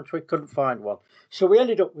Service commentary, couldn't find one. So we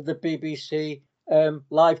ended up with the BBC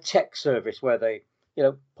live tech service where they,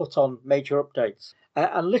 put on major updates.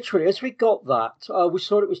 And literally, as we got that, we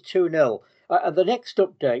saw it was 2-0. And the next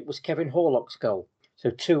update was Kevin Horlock's goal, so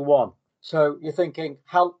 2-1. So you're thinking,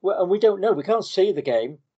 and we don't know, we can't see the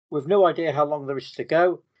game. We've no idea how long there is to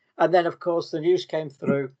go. And then, of course, the news came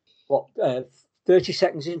through, 30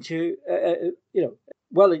 seconds into,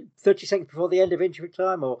 30 seconds before the end of injury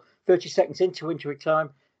time or 30 seconds into injury time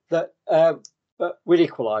that we'd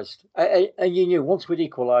equalised. And you knew once we'd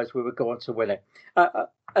equalised, we were going to win it.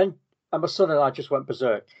 And my son and I just went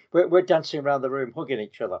berserk. We're dancing around the room, hugging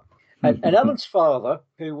each other. And Ellen's father,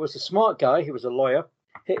 who was a smart guy, he was a lawyer,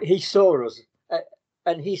 he saw us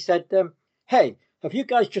and he said, hey, have you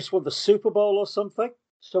guys just won the Super Bowl or something?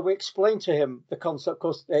 So we explained to him the concept. Of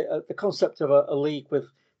course, the concept of a league with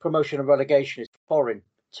promotion and relegation is foreign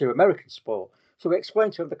to American sport. So we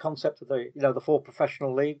explained to him the concept of the 4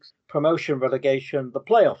 professional leagues, promotion, relegation, the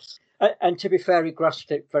playoffs. And to be fair, he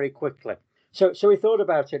grasped it very quickly. So he thought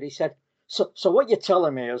about it. He said, so what you're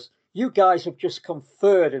telling me is you guys have just come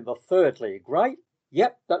third in the third league, right?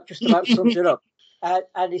 Yep, that just about sums it up.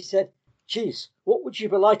 And he said, geez, what would you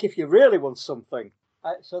be like if you really won something?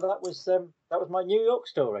 So that was my New York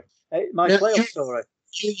story, my playoff story.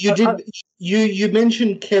 You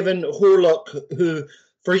mentioned Kevin Horlock, who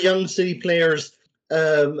for young City players,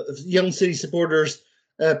 young City supporters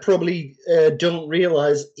probably don't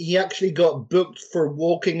realise he actually got booked for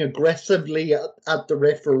walking aggressively at the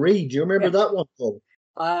referee. Do you remember that one, Paul?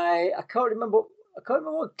 I can't remember.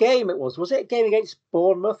 What game it was. Was it a game against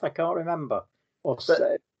Bournemouth? I can't remember.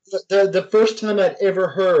 The first time I'd ever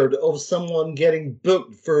heard of someone getting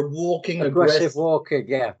booked for walking aggressive walking.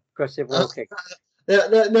 Now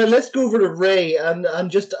let's go over to Ray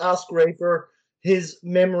and just ask Ray for his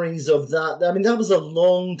memories of that. I mean, that was a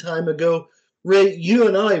long time ago. Ray, you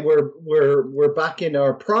and I were back in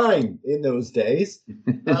our prime in those days.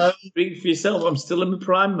 Speak for yourself. I'm still in the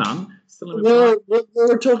prime, man. Still in the Well, prime.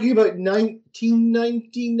 we're talking about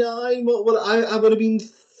 1999. What I would have been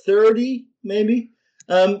 30, maybe.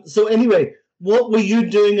 So anyway, what were you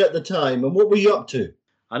doing at the time, and what were you up to?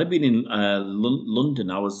 I'd have been in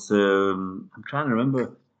London. I was. I'm trying to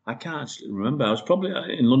remember. I can't actually remember. I was probably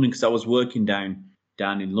in London because I was working down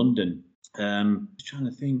in London. Just trying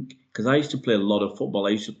to think because I used to play a lot of football.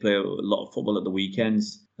 I used to play a lot of football at the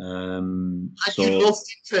weekends. Had you lost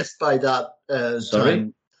interest by that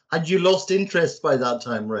time? Had you lost interest by that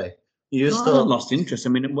time, Ray? You just I lost interest. I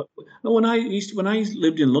mean, when I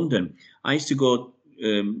lived in London, I used to go.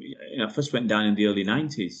 I first went down in the early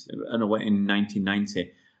 90s, and I went in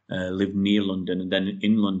 1990. Lived near London and then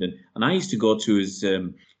in London, and I used to go to as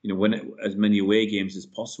many away games as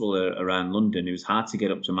possible around London. It was hard to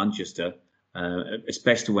get up to Manchester,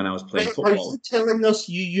 especially when I was playing football. Are you telling us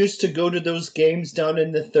you used to go to those games down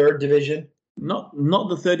in the 3rd division? Not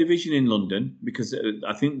the 3rd division in London, because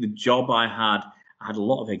I think the job I had a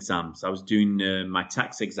lot of exams. I was doing my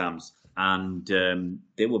tax exams, and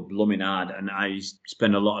they were blooming hard, and I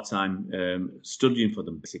spent a lot of time studying for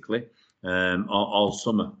them basically. All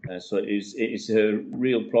summer, so it's a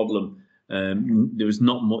real problem. There was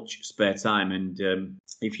not much spare time, and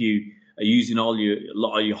if you are using a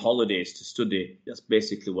lot of your holidays to study, that's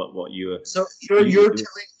basically what you are. So you're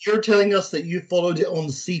telling us that you followed it on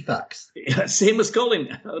CFAX? Same as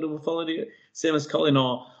Colin. I would have followed it. Same as Colin,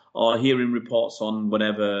 or hearing reports on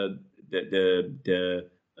whatever the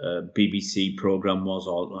BBC program was,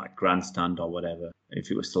 or like Grandstand or whatever, if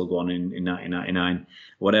it was still going in 1999,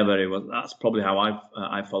 whatever it was. That's probably how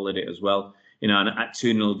I followed it as well. And at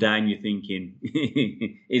 2-0 down, you're thinking,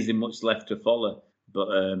 is there much left to follow?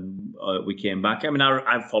 But we came back. I mean,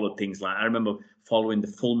 I followed things like, I remember following the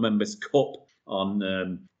Full Members Cup on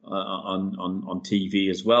TV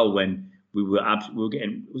as well, when we were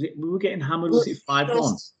getting hammered. Was it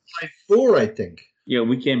 5-1? 5-4, I think. Yeah,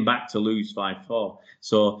 we came back to lose 5-4.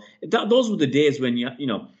 So those were the days when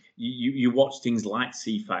you watch things like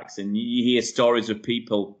CFAX, and you hear stories of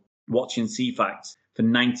people watching CFAX for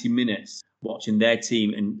 90 minutes, watching their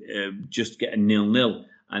team and just get a 0-0,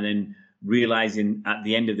 and then realizing at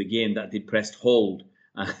the end of the game that they pressed hold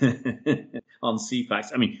on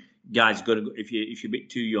CFAX. I mean, guys, got to go, if you're a bit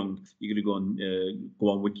too young, you're going to go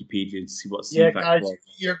on Wikipedia and see what CFAX was.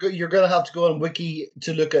 You're going to have to go on Wiki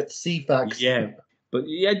to look at CFAX. Yeah. But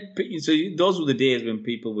so those were the days when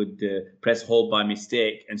people would press hold by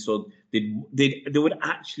mistake, and so they would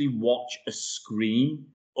actually watch a screen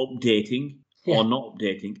updating or not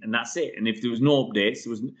updating, and that's it. And if there was no updates,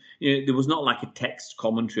 there was not like a text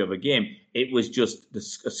commentary of a game. It was just a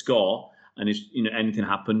score, and if anything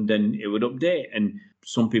happened, then it would update. And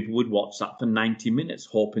some people would watch that for 90 minutes,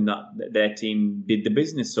 hoping that their team did the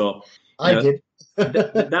business. So I did.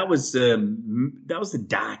 that was the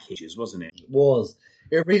dark ages, wasn't it?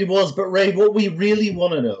 It really was. But Ray, what we really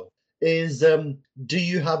want to know is, do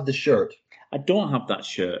you have the shirt? I don't have that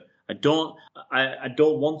shirt. I don't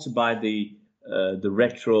want to buy the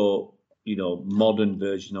retro, modern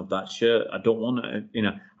version of that shirt. I don't want to.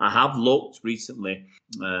 I have looked recently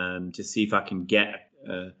to see if I can get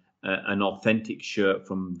an authentic shirt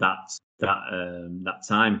from that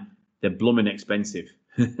time. They're blooming expensive.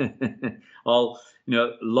 A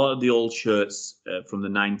lot of the old shirts from the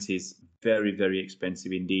 90s, very, very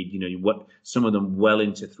expensive indeed. Some of them well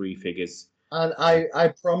into 3 figures. And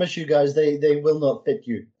I promise you guys, they will not fit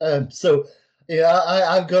you. So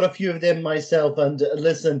I've got a few of them myself. And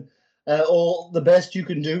listen, all the best you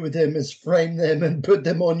can do with them is frame them and put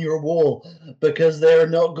them on your wall, because they're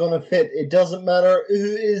not going to fit. It doesn't matter who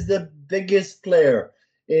is the biggest player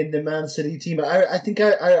in the Man City team. I think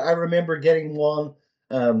I remember getting one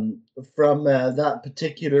from that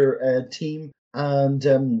particular team. And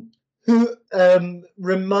who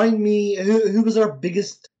remind me, who was our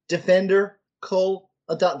biggest defender, Cole,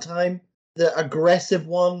 at that time? The aggressive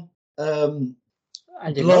one.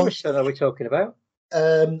 Andy Morrison, are we talking about?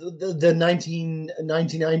 The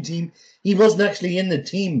 1999 team. He wasn't actually in the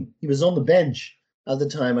team. He was on the bench at the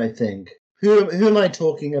time, I think. Who am I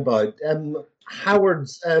talking about?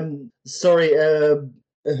 Howard's.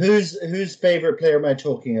 Whose favorite player am I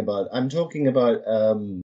talking about? I'm talking about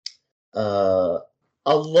a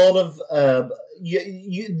lot of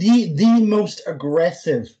the most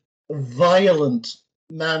aggressive, violent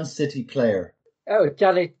Man City player. Oh,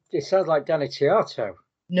 Danny! It sounds like Danny Tiato.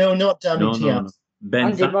 No, not Danny Tiato. No. Ben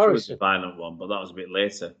Andy Thatcher Morrison was the violent one, but that was a bit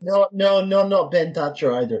later. No, not Ben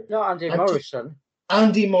Thatcher either. Not Andy Morrison.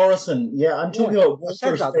 Andy Morrison. Yeah, I'm talking about I said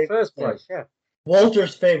Walter's that in the first player. place. Yeah.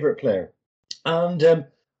 Walter's favorite player. And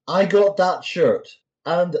I got that shirt.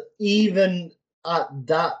 And even at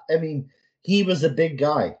that, I mean, he was a big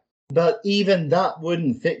guy, but even that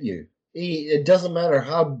wouldn't fit you. It doesn't matter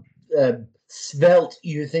how svelte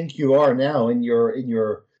you think you are now in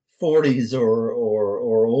your 40s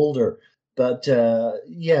or older. But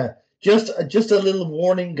yeah, just a little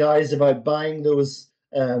warning, guys, about buying those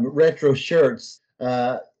retro shirts.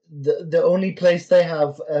 The only place they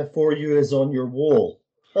have for you is on your wall.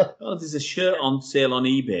 Oh, there's a shirt on sale on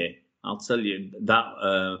eBay. I'll tell you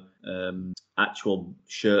that actual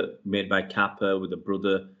shirt made by Kappa with a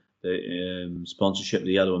brother, the sponsorship,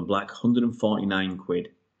 the yellow and black, 149 quid.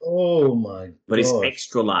 Oh my But it's gosh.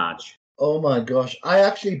 extra large. Oh my gosh! I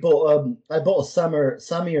actually bought a Samir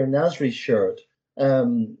Nasri shirt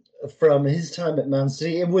from his time at Man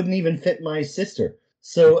City. It wouldn't even fit my sister.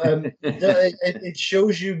 So it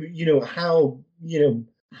shows you how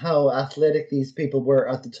athletic these people were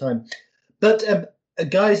at the time. But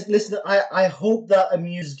guys, listen, I hope that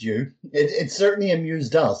amused you. It certainly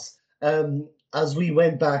amused us as we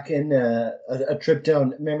went back in a trip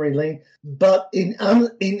down memory lane. But in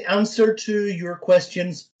answer to your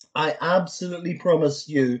questions, I absolutely promise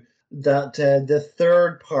you that the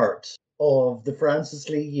third part of the Francis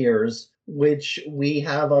Lee years, which we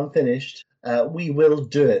have unfinished, we will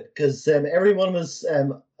do it because everyone was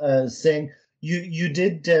saying you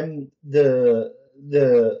did the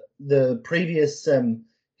previous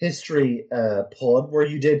history pod where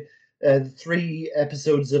you did 3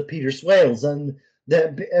 episodes of Peter Swales, and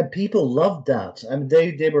the people loved that. I mean,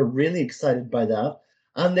 they were really excited by that.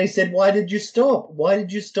 And they said, why did you stop? Why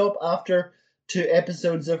did you stop after 2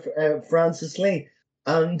 episodes of Francis Lee?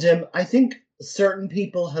 And I think certain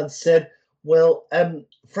people had said, well,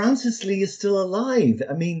 Francis Lee is still alive.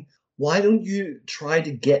 I mean, why don't you try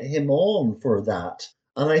to get him on for that?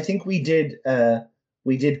 And I think we did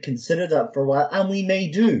consider that for a while, and we may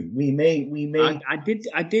do. We may. I did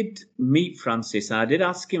meet Francis. I did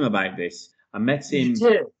ask him about this. I met him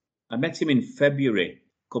in February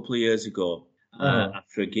a couple of years ago.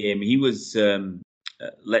 After a game, he was,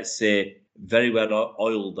 let's say, very well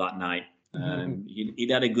oiled that night. He'd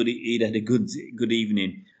had a good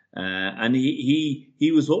evening, and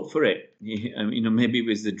he was up for it. Maybe it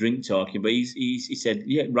was the drink talking, but he said,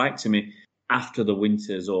 yeah, write to me after the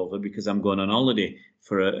winter's over because I'm going on holiday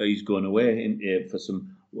he's going away for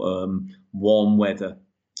some warm weather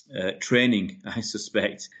training, I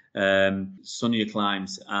suspect, sunnier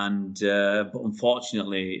climes, and but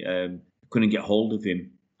unfortunately. Couldn't get hold of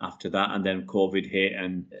him after that, and then COVID hit,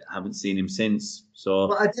 and haven't seen him since. So,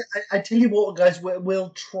 well, I tell you what, guys,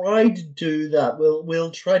 we'll try to do that.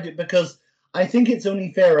 We'll try to, because I think it's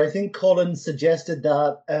only fair. I think Colin suggested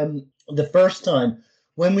that the first time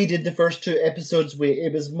when we did the first 2 episodes,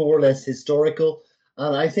 it was more or less historical,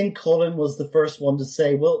 and I think Colin was the first one to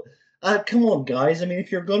say, "Well, come on, guys. I mean,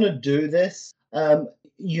 if you're going to do this,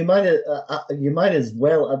 you might as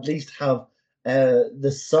well at least have."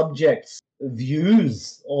 The subject's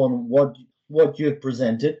views on what you've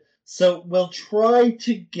presented. So we'll try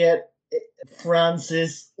to get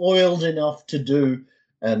Francis oiled enough to do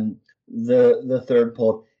the third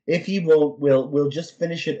pod. If he won't, we'll just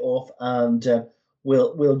finish it off, and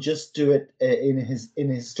we'll just do it in a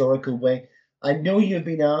historical way. I know you've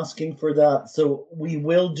been asking for that, so we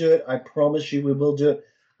will do it. I promise you, we will do it.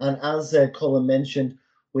 And as Colin mentioned,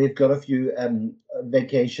 we've got a few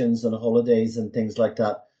vacations and holidays and things like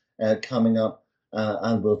that coming up,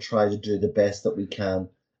 and we'll try to do the best that we can.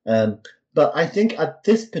 But I think at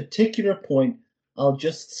this particular point, I'll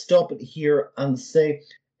just stop it here and say,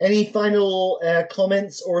 any final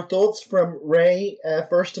comments or thoughts from Ray,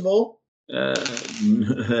 first of all? No,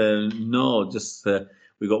 just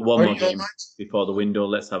we got one more game before the window.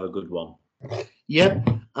 Let's have a good one. Yep.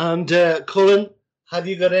 And Colin, have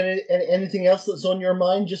you got anything else that's on your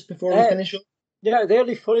mind just before we finish up? Yeah, the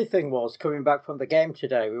only funny thing was coming back from the game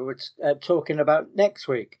today, we were talking about next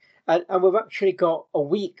week, and we've actually got a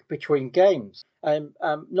week between games. I'm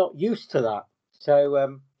not used to that.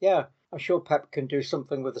 So, yeah, I'm sure Pep can do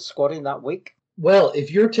something with the squad in that week. Well, if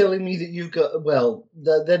you're telling me that you've got,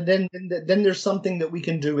 then there's something that we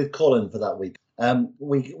can do with Colin for that week.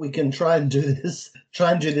 We can try and do this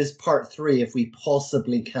part 3 if we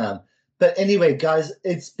possibly can. But anyway, guys,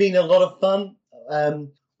 it's been a lot of fun.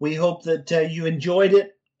 We hope that you enjoyed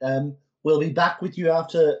it. We'll be back with you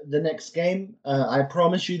after the next game. I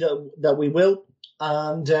promise you that we will.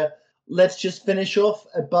 And let's just finish off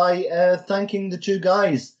by thanking the 2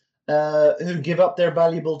 guys who give up their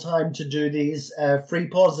valuable time to do these free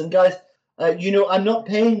pods. And guys, I'm not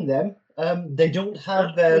paying them. They don't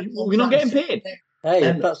have. We're not getting paid.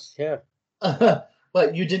 Hey, that's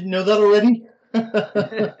Well, you didn't know that already.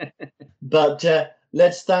 But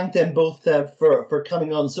let's thank them both for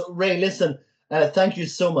coming on. So, Ray, listen, thank you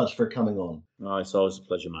so much for coming on. Oh, it's always a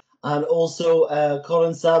pleasure, man. And also,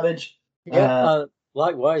 Colin Savage.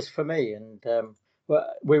 Likewise for me. And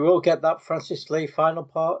we will get that Francis Lee final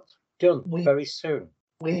part done very soon.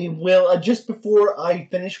 We will. Just before I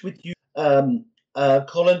finish with you,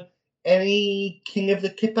 Colin, any King of the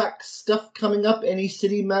Kipak stuff coming up? Any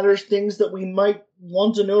City Matters things that we might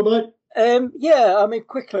want to know about?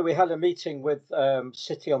 Quickly, we had a meeting with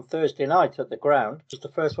City on Thursday night at the ground. It was the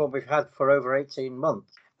first one we've had for over 18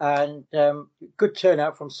 months. And good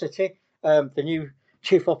turnout from City. The new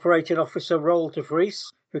Chief Operating Officer, Roald de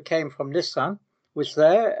Vries, who came from Nissan, was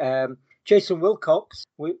there. Jason Wilcox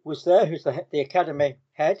was there, who's the Academy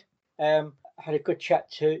head. Had a good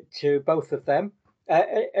chat to both of them.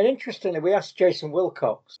 And interestingly, we asked Jason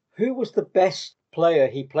Wilcox who was the best player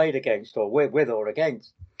he played against, or with or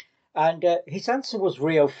against. And his answer was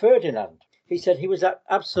Rio Ferdinand. He said he was an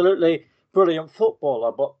absolutely brilliant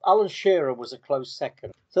footballer, but Alan Shearer was a close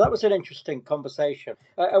second. So that was an interesting conversation.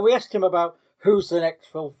 And we asked him about who's the next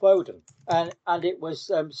Phil Foden. And it was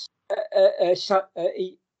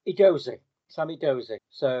Sammy Dozy.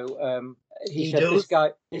 So he said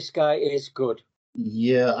this guy is good.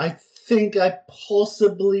 Yeah, I think I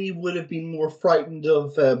possibly would have been more frightened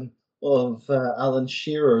of Alan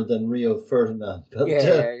Shearer than Rio Ferdinand. But,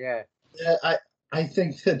 I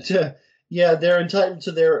think that they're entitled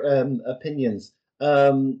to their opinions.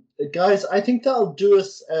 Guys, I think that'll do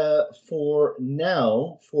us for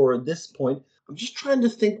now. For this point, I'm just trying to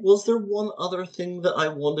think. Was there one other thing that I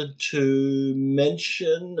wanted to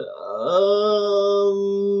mention?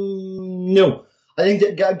 No. I think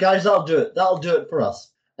that, guys, that'll do it. That'll do it for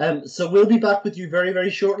us. So we'll be back with you very, very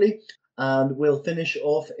shortly, and we'll finish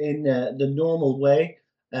off in the normal way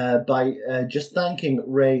by just thanking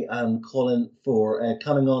Ray and Colin for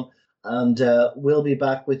coming on, and we'll be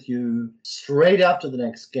back with you straight after the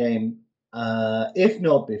next game, if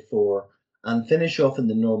not before, and finish off in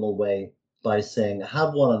the normal way by saying,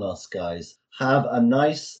 have one on us, guys. Have a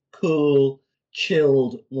nice, cool,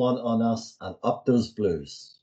 chilled one on us, and up those Blues.